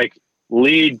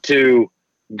lead to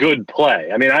good play?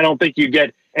 I mean, I don't think you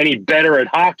get any better at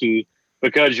hockey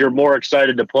because you're more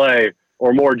excited to play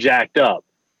or more jacked up.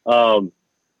 And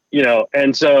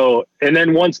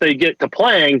then once they get to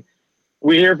playing,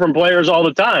 we hear from players all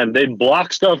the time. They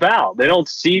block stuff out. They don't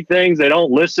see things. They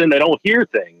don't listen. They don't hear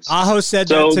things. Aho said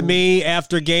that to me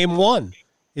after game 1.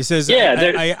 He says,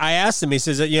 I asked him, he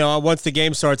says, once the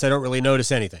game starts, I don't really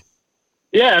notice anything.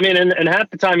 Yeah, I mean, and half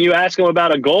the time you ask them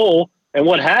about a goal and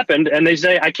what happened, and they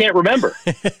say, I can't remember.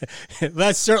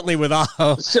 That's certainly with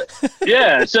Aho. So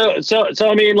I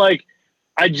mean,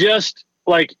 I just,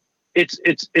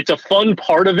 it's a fun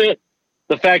part of it.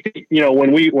 The fact that,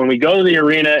 when we go to the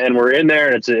arena and we're in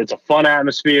there and it's a fun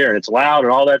atmosphere and it's loud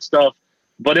and all that stuff,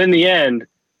 but in the end,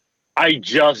 I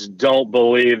just don't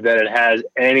believe that it has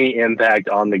any impact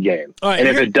on the game. Right, and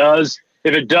if it does,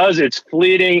 it's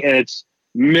fleeting and it's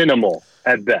minimal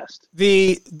at best.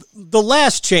 The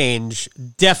last change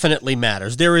definitely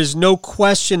matters. There is no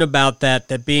question about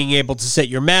that being able to set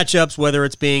your matchups, whether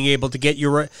it's being able to get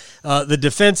your the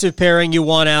defensive pairing you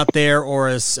want out there, or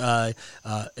a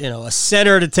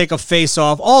center to take a face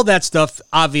off, all that stuff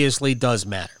obviously does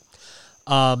matter.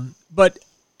 But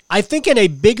I think in a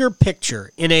bigger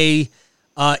picture, in a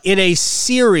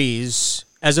series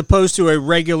as opposed to a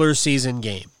regular season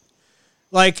game,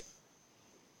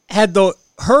 had the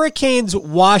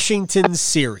Hurricanes-Washington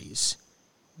series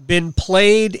been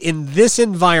played in this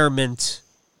environment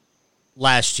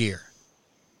last year,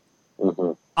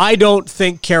 I don't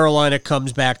think Carolina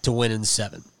comes back to win in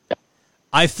 7.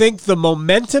 I think the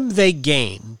momentum they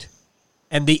gained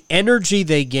and the energy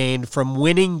they gained from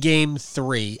winning Game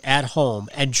 3 at home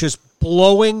and just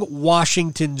blowing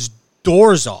Washington's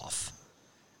doors off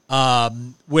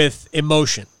with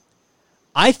emotion,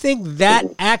 I think that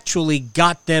actually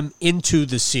got them into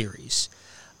the series.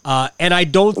 And I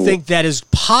don't think that is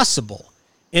possible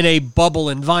in a bubble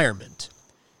environment.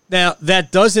 Now,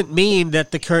 that doesn't mean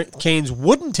that the Canes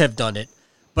wouldn't have done it,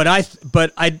 but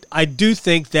I do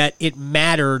think that it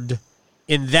mattered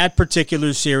in that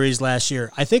particular series last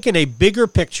year. I think in a bigger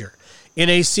picture, in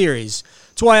a series,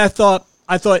 that's why I thought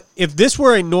if this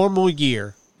were a normal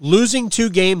year, losing 2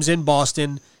 games in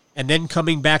Boston and then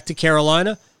coming back to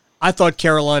Carolina, I thought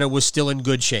Carolina was still in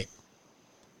good shape.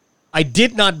 I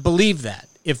did not believe that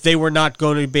if they were not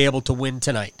going to be able to win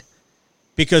tonight,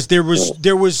 because there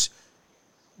was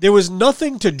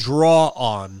nothing to draw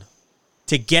on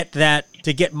to get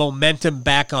momentum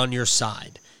back on your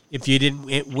side if you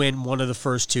didn't win one of the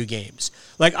first 2 games.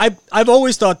 I've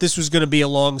always thought this was going to be a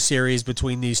long series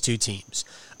between these 2 teams.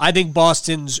 I think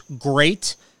Boston's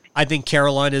great. I think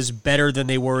Carolina's better than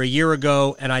they were a year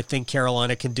ago, and I think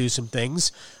Carolina can do some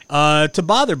things to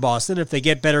bother Boston if they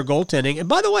get better goaltending. And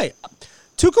by the way,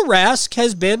 Tuukka Rask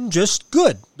has been just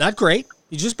good, not great.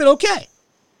 He's just been okay.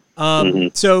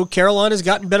 So Carolina's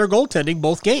gotten better goaltending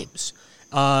both games.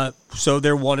 So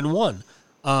they're 1-1.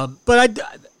 But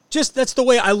that's the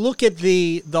way I look at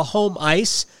the home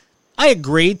ice. I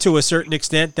agree to a certain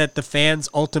extent that the fans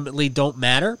ultimately don't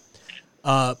matter.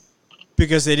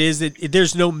 Because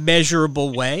there's no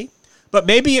measurable way. But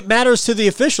maybe it matters to the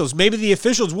officials. Maybe the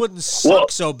officials wouldn't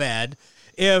suck so bad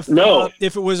if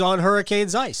it was on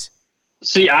Hurricanes ice.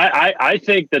 See, I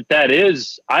think that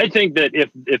is. I think that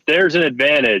if there's an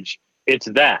advantage, it's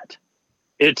that.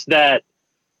 It's that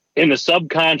in the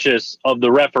subconscious of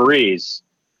the referees,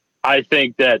 I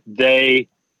think that they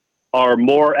are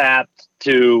more apt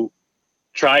to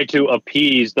try to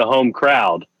appease the home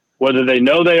crowd, whether they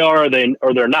know they are or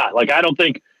they're not. I don't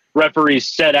think referees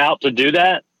set out to do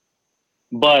that,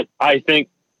 but I think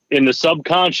in the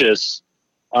subconscious,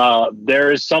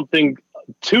 there is something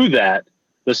to that,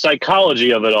 the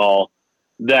psychology of it all,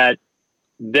 that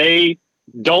they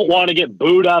don't want to get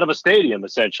booed out of a stadium,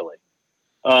 essentially.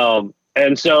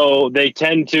 And so they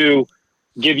tend to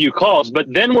give you calls.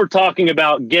 But then we're talking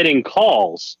about getting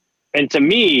calls. And to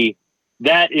me,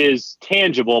 that is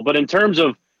tangible. But in terms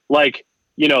of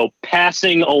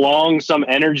passing along some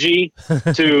energy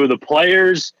to the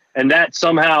players and that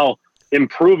somehow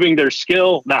improving their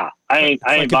skill, I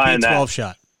ain't buying that. 12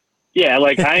 shot. Yeah,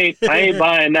 I ain't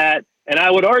buying that. And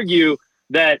I would argue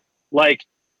that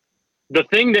the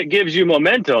thing that gives you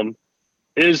momentum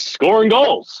is scoring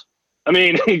goals. I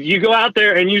mean, you go out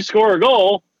there and you score a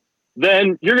goal,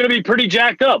 then you're going to be pretty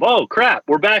jacked up. Oh, crap,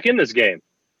 we're back in this game.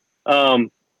 Yeah,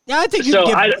 I think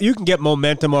you can get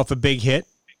momentum off a big hit.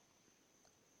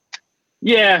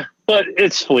 Yeah, but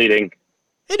it's fleeting.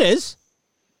 It is,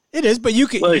 but you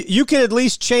can at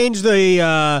least change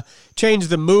the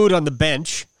mood on the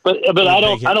bench. But I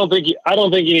don't think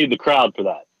you need the crowd for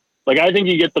that. Like, I think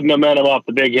you get the momentum off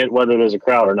the big hit whether there's a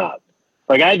crowd or not.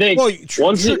 Like, I think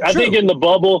I think in the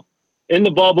bubble,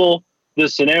 the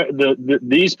scenario,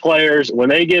 these players, when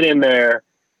they get in there,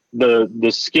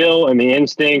 the skill and the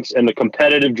instincts and the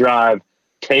competitive drive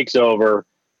takes over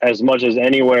as much as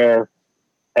anywhere,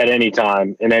 at any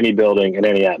time, in any building, in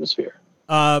any atmosphere.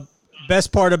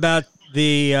 Best part about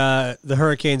the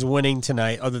Hurricanes winning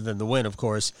tonight, other than the win, of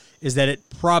course, is that it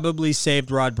probably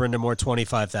saved Rod Brindamore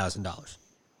 $25,000.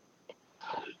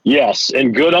 Yes,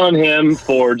 and good on him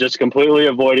for just completely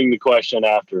avoiding the question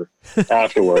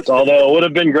afterwards. Although it would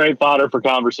have been great fodder for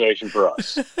conversation for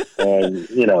us. And,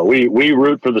 we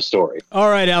root for the story.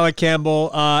 All right, Alec Campbell,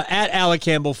 at Alec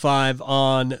Campbell 5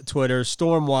 on Twitter,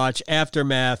 Stormwatch,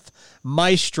 Aftermath,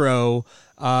 Maestro,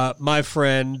 my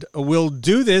friend. We'll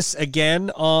do this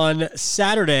again on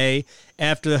Saturday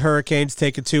after the Hurricanes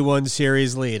take a 2-1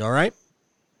 series lead, all right?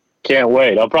 Can't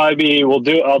wait. I'll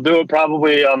do it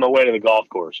probably on the way to the golf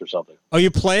course or something. Are you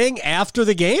playing after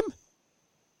the game?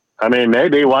 I mean,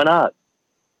 maybe. Why not?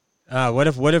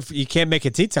 What if you can't make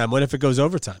it tea time? What if it goes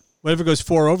overtime? What if it goes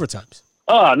 4 overtimes?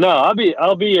 Oh no, I'll be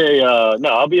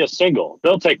a single.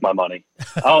 They'll take my money.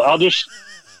 I'll just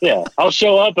I'll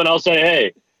show up and I'll say,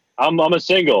 hey, I'm a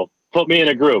single. Put me in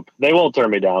a group. They won't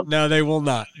turn me down. No, they will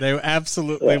not. They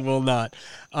absolutely will not.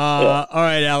 All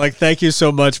right, Alec, thank you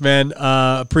so much, man.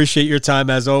 Appreciate your time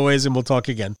as always, and we'll talk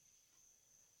again.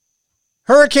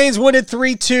 Hurricanes win it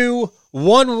 3-2,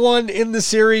 1-1 in the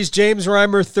series. James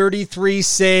Reimer, 33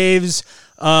 saves.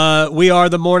 We are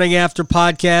the Morning After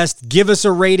podcast. Give us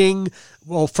a rating.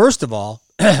 Well, first of all,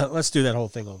 let's do that whole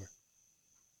thing over.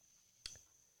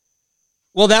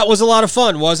 Well, that was a lot of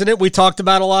fun, wasn't it? We talked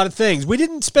about a lot of things. We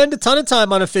didn't spend a ton of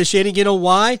time on officiating. You know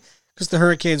why? Because the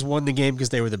Hurricanes won the game because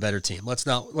they were the better team. Let's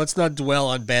not dwell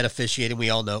on bad officiating. We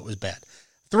all know it was bad.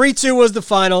 3-2 was the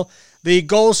final. The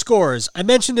goal scorers. I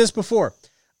mentioned this before.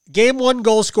 Game 1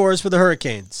 goal scorers for the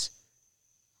Hurricanes.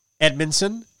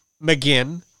 Edmondson,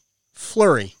 McGinn,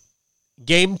 Fleury.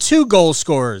 Game 2 goal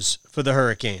scorers for the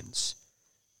Hurricanes.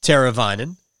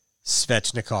 Teravainen,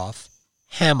 Svechnikov,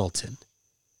 Hamilton.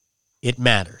 It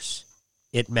matters.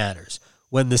 It matters.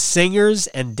 When the singers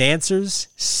and dancers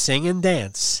sing and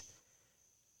dance,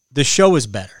 the show is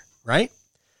better, right?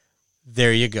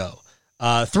 There you go.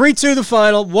 3-2 the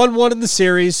final, 1-1 in the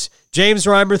series. James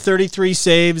Reimer, 33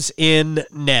 saves in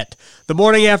net. The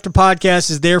Morning After podcast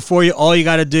is there for you. All you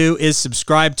got to do is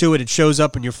subscribe to it. It shows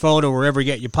up on your phone or wherever you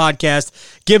get your podcast.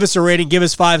 Give us a rating. Give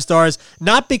us 5 stars.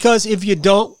 Not because if you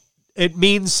don't, it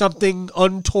means something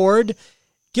untoward.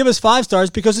 Give us 5 stars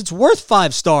because it's worth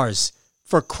 5 stars,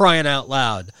 for crying out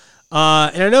loud.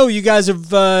 And I know you guys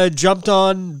have jumped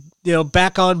on,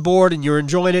 back on board and you're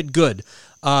enjoying it. Good.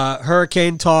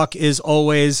 Hurricane talk is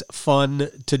always fun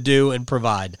to do and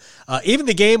provide. Even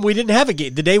the day we didn't have a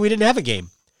game,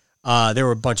 there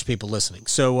were a bunch of people listening.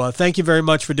 So thank you very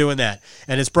much for doing that.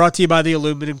 And it's brought to you by the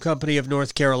Aluminum Company of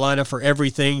North Carolina for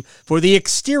everything for the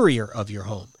exterior of your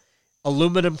home.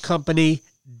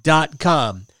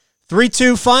 AluminumCompany.com.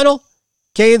 3-2 final.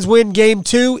 Canes win Game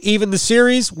 2, even the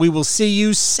series. We will see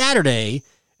you Saturday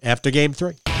after Game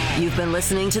 3. You've been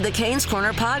listening to the Canes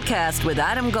Corner podcast with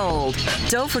Adam Gold.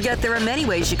 Don't forget there are many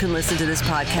ways you can listen to this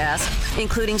podcast,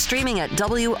 including streaming at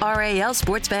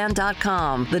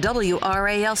WRALSportsFan.com, the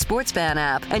WRAL Sports Fan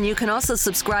app, and you can also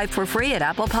subscribe for free at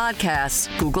Apple Podcasts,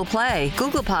 Google Play,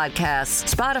 Google Podcasts,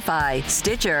 Spotify,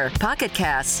 Stitcher, Pocket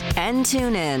Casts, and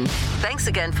TuneIn. Thanks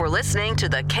again for listening to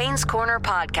the Canes Corner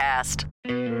podcast.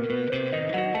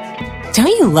 Don't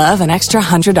you love an extra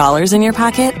 $100 in your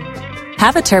pocket?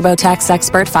 Have a TurboTax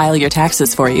expert file your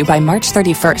taxes for you by March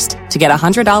 31st to get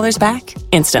 $100 back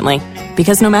instantly.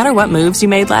 Because no matter what moves you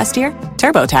made last year,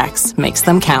 TurboTax makes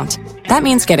them count. That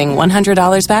means getting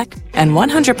 $100 back and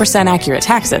 100% accurate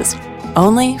taxes,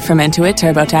 only from Intuit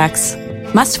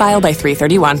TurboTax. Must file by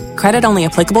 3/31. Credit only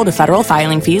applicable to federal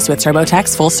filing fees with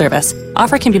TurboTax full service.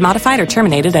 Offer can be modified or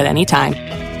terminated at any time.